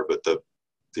funding's there, but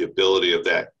the ability of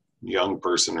that young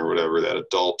person or whatever, that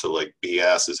adult, to like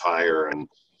BS is higher, and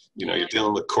you're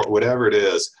dealing with court, whatever it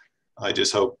is. I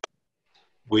just hope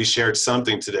we shared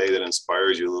something today that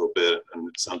inspires you a little bit, and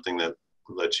it's something that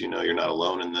lets you know you're not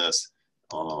alone in this.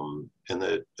 And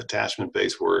the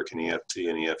attachment-based work and EFT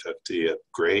and EFFT have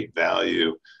great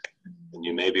value, and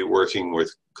you may be working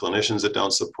with clinicians that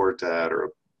don't support that, or a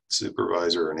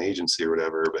supervisor or an agency or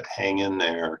whatever, but hang in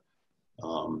there.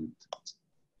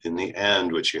 In the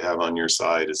end, what you have on your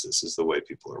side is this is the way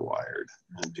people are wired,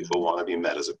 and people want to be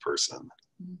met as a person.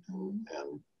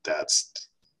 And that's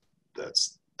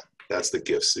the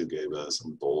gift Sue gave us,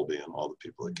 and Bowlby and all the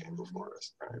people that came before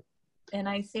us, right? And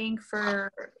I think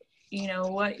for,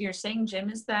 what you're saying,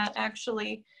 Jim, is that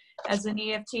actually as an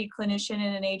EFT clinician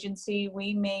in an agency,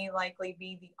 we may likely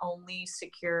be the only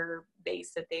secure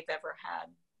base that they've ever had.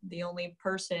 The only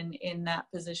person in that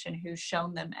position who's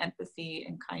shown them empathy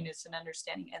and kindness and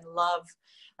understanding and love.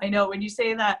 I know when you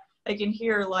say that, I can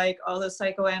hear like all the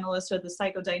psychoanalysts or the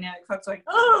psychodynamic folks like,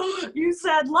 oh, you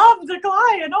said love the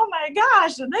client, oh my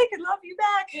gosh, and they can love you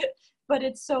back. But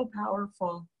it's so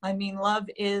powerful. I mean, love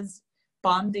is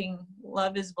bonding,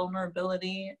 love is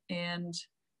vulnerability, and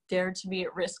dare to be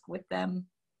at risk with them.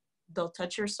 They'll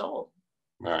touch your soul.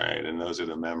 Right, and those are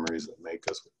the memories that make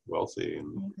us wealthy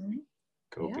and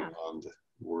go beyond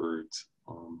words.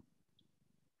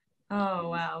 Oh,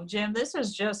 wow. Jim, this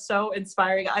was just so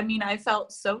inspiring. I mean, I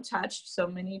felt so touched so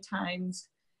many times,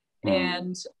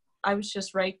 and I was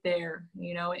just right there,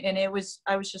 and I was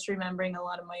just remembering a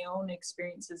lot of my own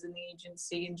experiences in the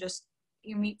agency, and just,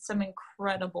 you meet some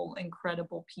incredible,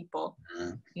 incredible people,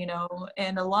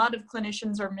 and a lot of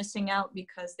clinicians are missing out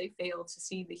because they fail to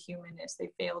see the humanness. They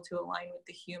fail to align with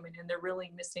the human, and they're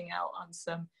really missing out on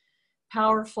some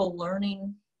powerful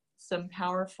learning, some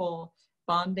powerful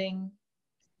bonding,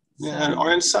 Yeah,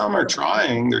 and some are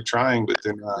trying. They're trying, but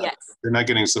they're not. Yes. They're not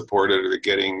getting supported, or they're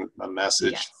getting a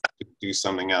message Yes. to do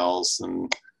something else,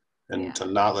 and to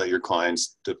not let your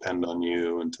clients depend on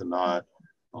you, and to not.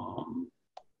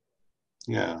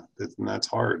 And that's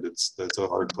hard. That's a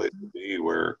hard place to be.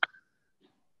 Where,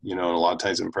 you know, a lot of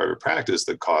times in private practice,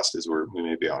 the cost is we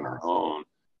may be on our own,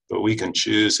 but we can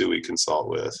choose who we consult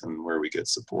with and where we get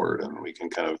support, and we can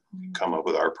kind of come up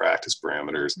with our practice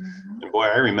parameters. And boy,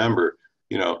 I remember,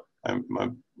 you know,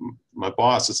 my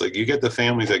boss is like, you get the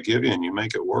families that give you and you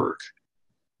make it work.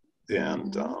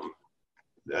 And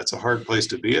that's a hard place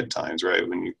to be at times, right?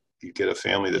 When you get a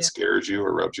family that scares you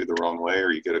or rubs you the wrong way,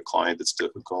 or you get a client that's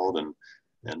difficult, and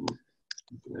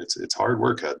it's hard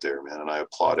work out there, man. And I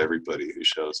applaud everybody who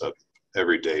shows up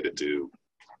every day to do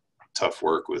tough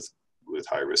work with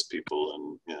high risk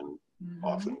people and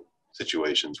often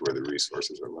situations where the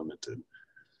resources are limited.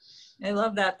 I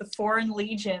love that. The Foreign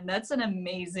Legion. That's an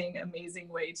amazing, amazing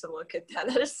way to look at that.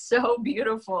 That is so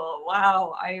beautiful.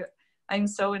 Wow. I'm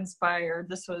so inspired.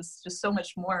 This was just so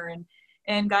much more.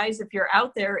 And guys, if you're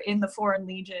out there in the Foreign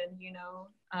Legion, you know,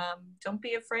 don't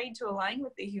be afraid to align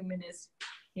with the humanist.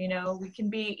 You know, we can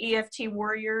be EFT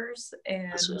warriors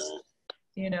and,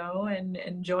 you know,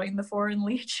 and join the Foreign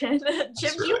Legion.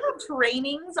 Jim, do you have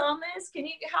trainings on this?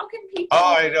 How can people?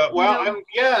 Oh,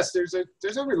 yes, there's a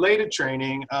related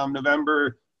training,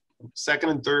 November 2nd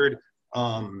and 3rd.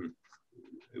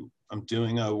 I'm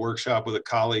doing a workshop with a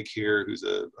colleague here who's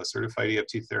a certified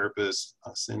EFT therapist,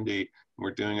 Cindy.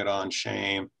 We're doing it on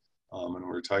shame, and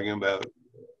we're talking about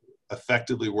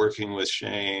effectively working with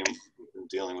shame,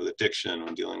 dealing with addiction,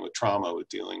 when dealing with trauma, with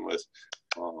dealing with,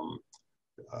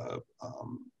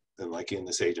 and like in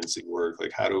this agency work,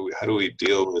 like how do we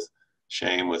deal with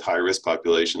shame with high risk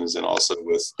populations, and also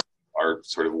with our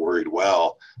sort of worried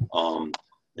well, and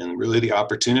really the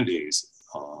opportunities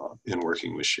in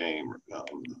working with shame.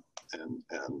 And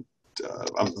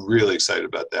I'm really excited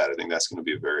about that. I think that's going to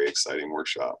be a very exciting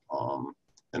workshop.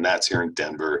 And that's here in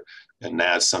Denver. And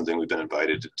that's something we've been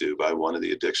invited to do by one of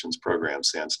the addictions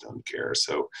programs, Sandstone Care.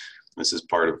 So this is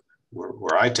part of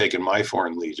where I've taken my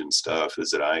Foreign Legion stuff, is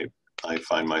that I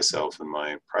find myself in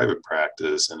my private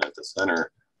practice and at the center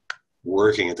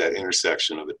working at that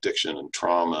intersection of addiction and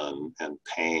trauma and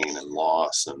pain and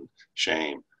loss and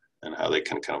shame, and how they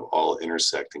can kind of all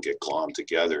intersect and get glommed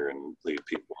together and leave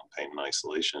people in pain and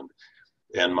isolation.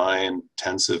 And my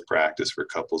intensive practice for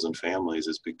couples and families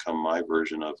has become my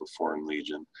version of a Foreign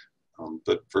Legion,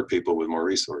 but for people with more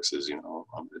resources. You know,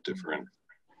 the different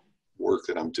work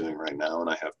that I'm doing right now, and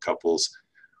I have couples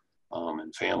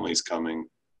and families coming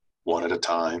one at a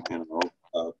time, you know,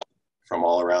 from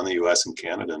all around the U.S. and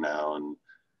Canada now, and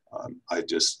I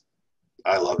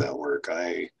love that work.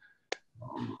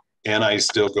 And I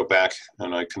still go back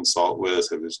and I consult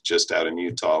with, I was just out in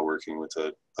Utah working with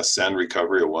Ascend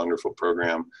Recovery, a wonderful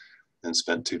program, and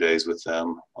spent 2 days with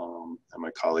them, and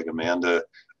my colleague Amanda,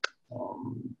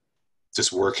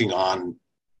 just working on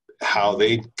how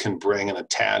they can bring an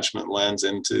attachment lens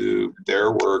into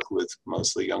their work with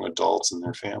mostly young adults and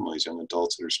their families, young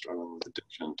adults that are struggling with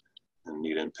addiction and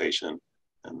need inpatient,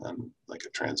 and then like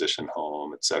a transition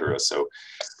home, et cetera. So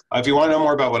if you want to know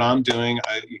more about what I'm doing,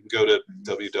 you can go to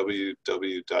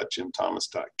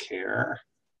www.jimthomas.care,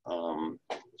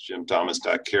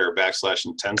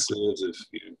 jimthomas.care/intensives. If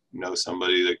you know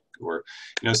somebody that, or,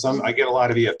 you know, I get a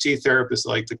lot of EFT therapists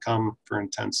like to come for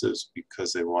intensives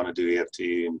because they want to do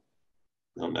EFT and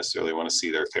don't necessarily want to see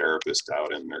their therapist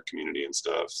out in their community and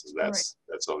stuff. So that's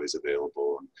always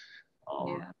available.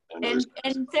 And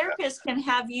therapists can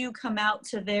have you come out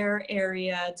to their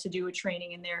area to do a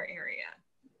training in their area.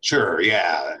 Sure,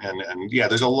 yeah, and yeah,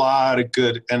 there's a lot of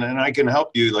good, and I can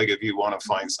help you, like if you want to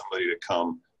find somebody to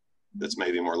come that's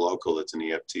maybe more local, that's an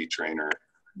EFT trainer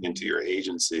into your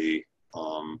agency.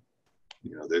 You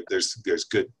know, there's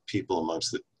good people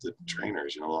amongst the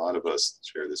trainers. You know, a lot of us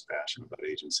share this passion about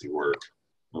agency work,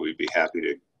 and we'd be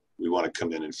happy we want to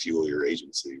come in and fuel your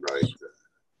agency, right?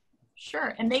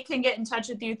 Sure, and they can get in touch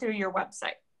with you through your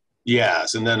website.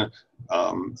 Yes, and then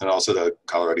and also the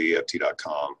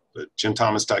ColoradoEFT.com, but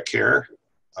jimthomas.care.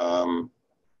 And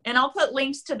I'll put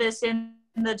links to this in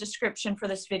the description for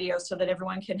this video so that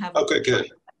everyone can have. Okay,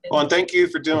 good. Well, and thank you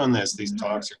for doing this. These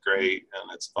talks are great,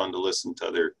 and it's fun to listen to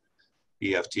other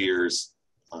EFTers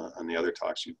and the other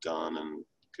talks you've done. And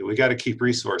we got to keep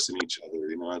resourcing each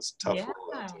other. You know, it's a tough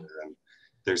world out there, and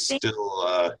there's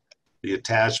still the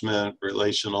attachment,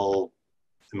 relational,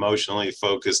 emotionally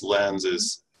focused lens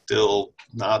is still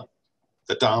not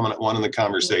the dominant one in the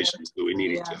conversations, but we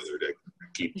need each other to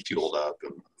keep fueled up.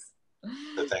 And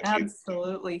so thank you.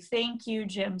 Absolutely. Thank you,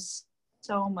 Jim,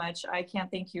 so much. I can't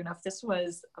thank you enough. This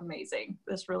was amazing.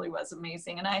 This really was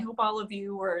amazing. And I hope all of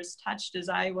you were as touched as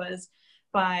I was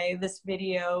by this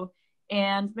video.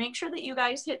 And make sure that you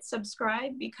guys hit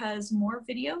subscribe because more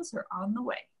videos are on the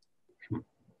way.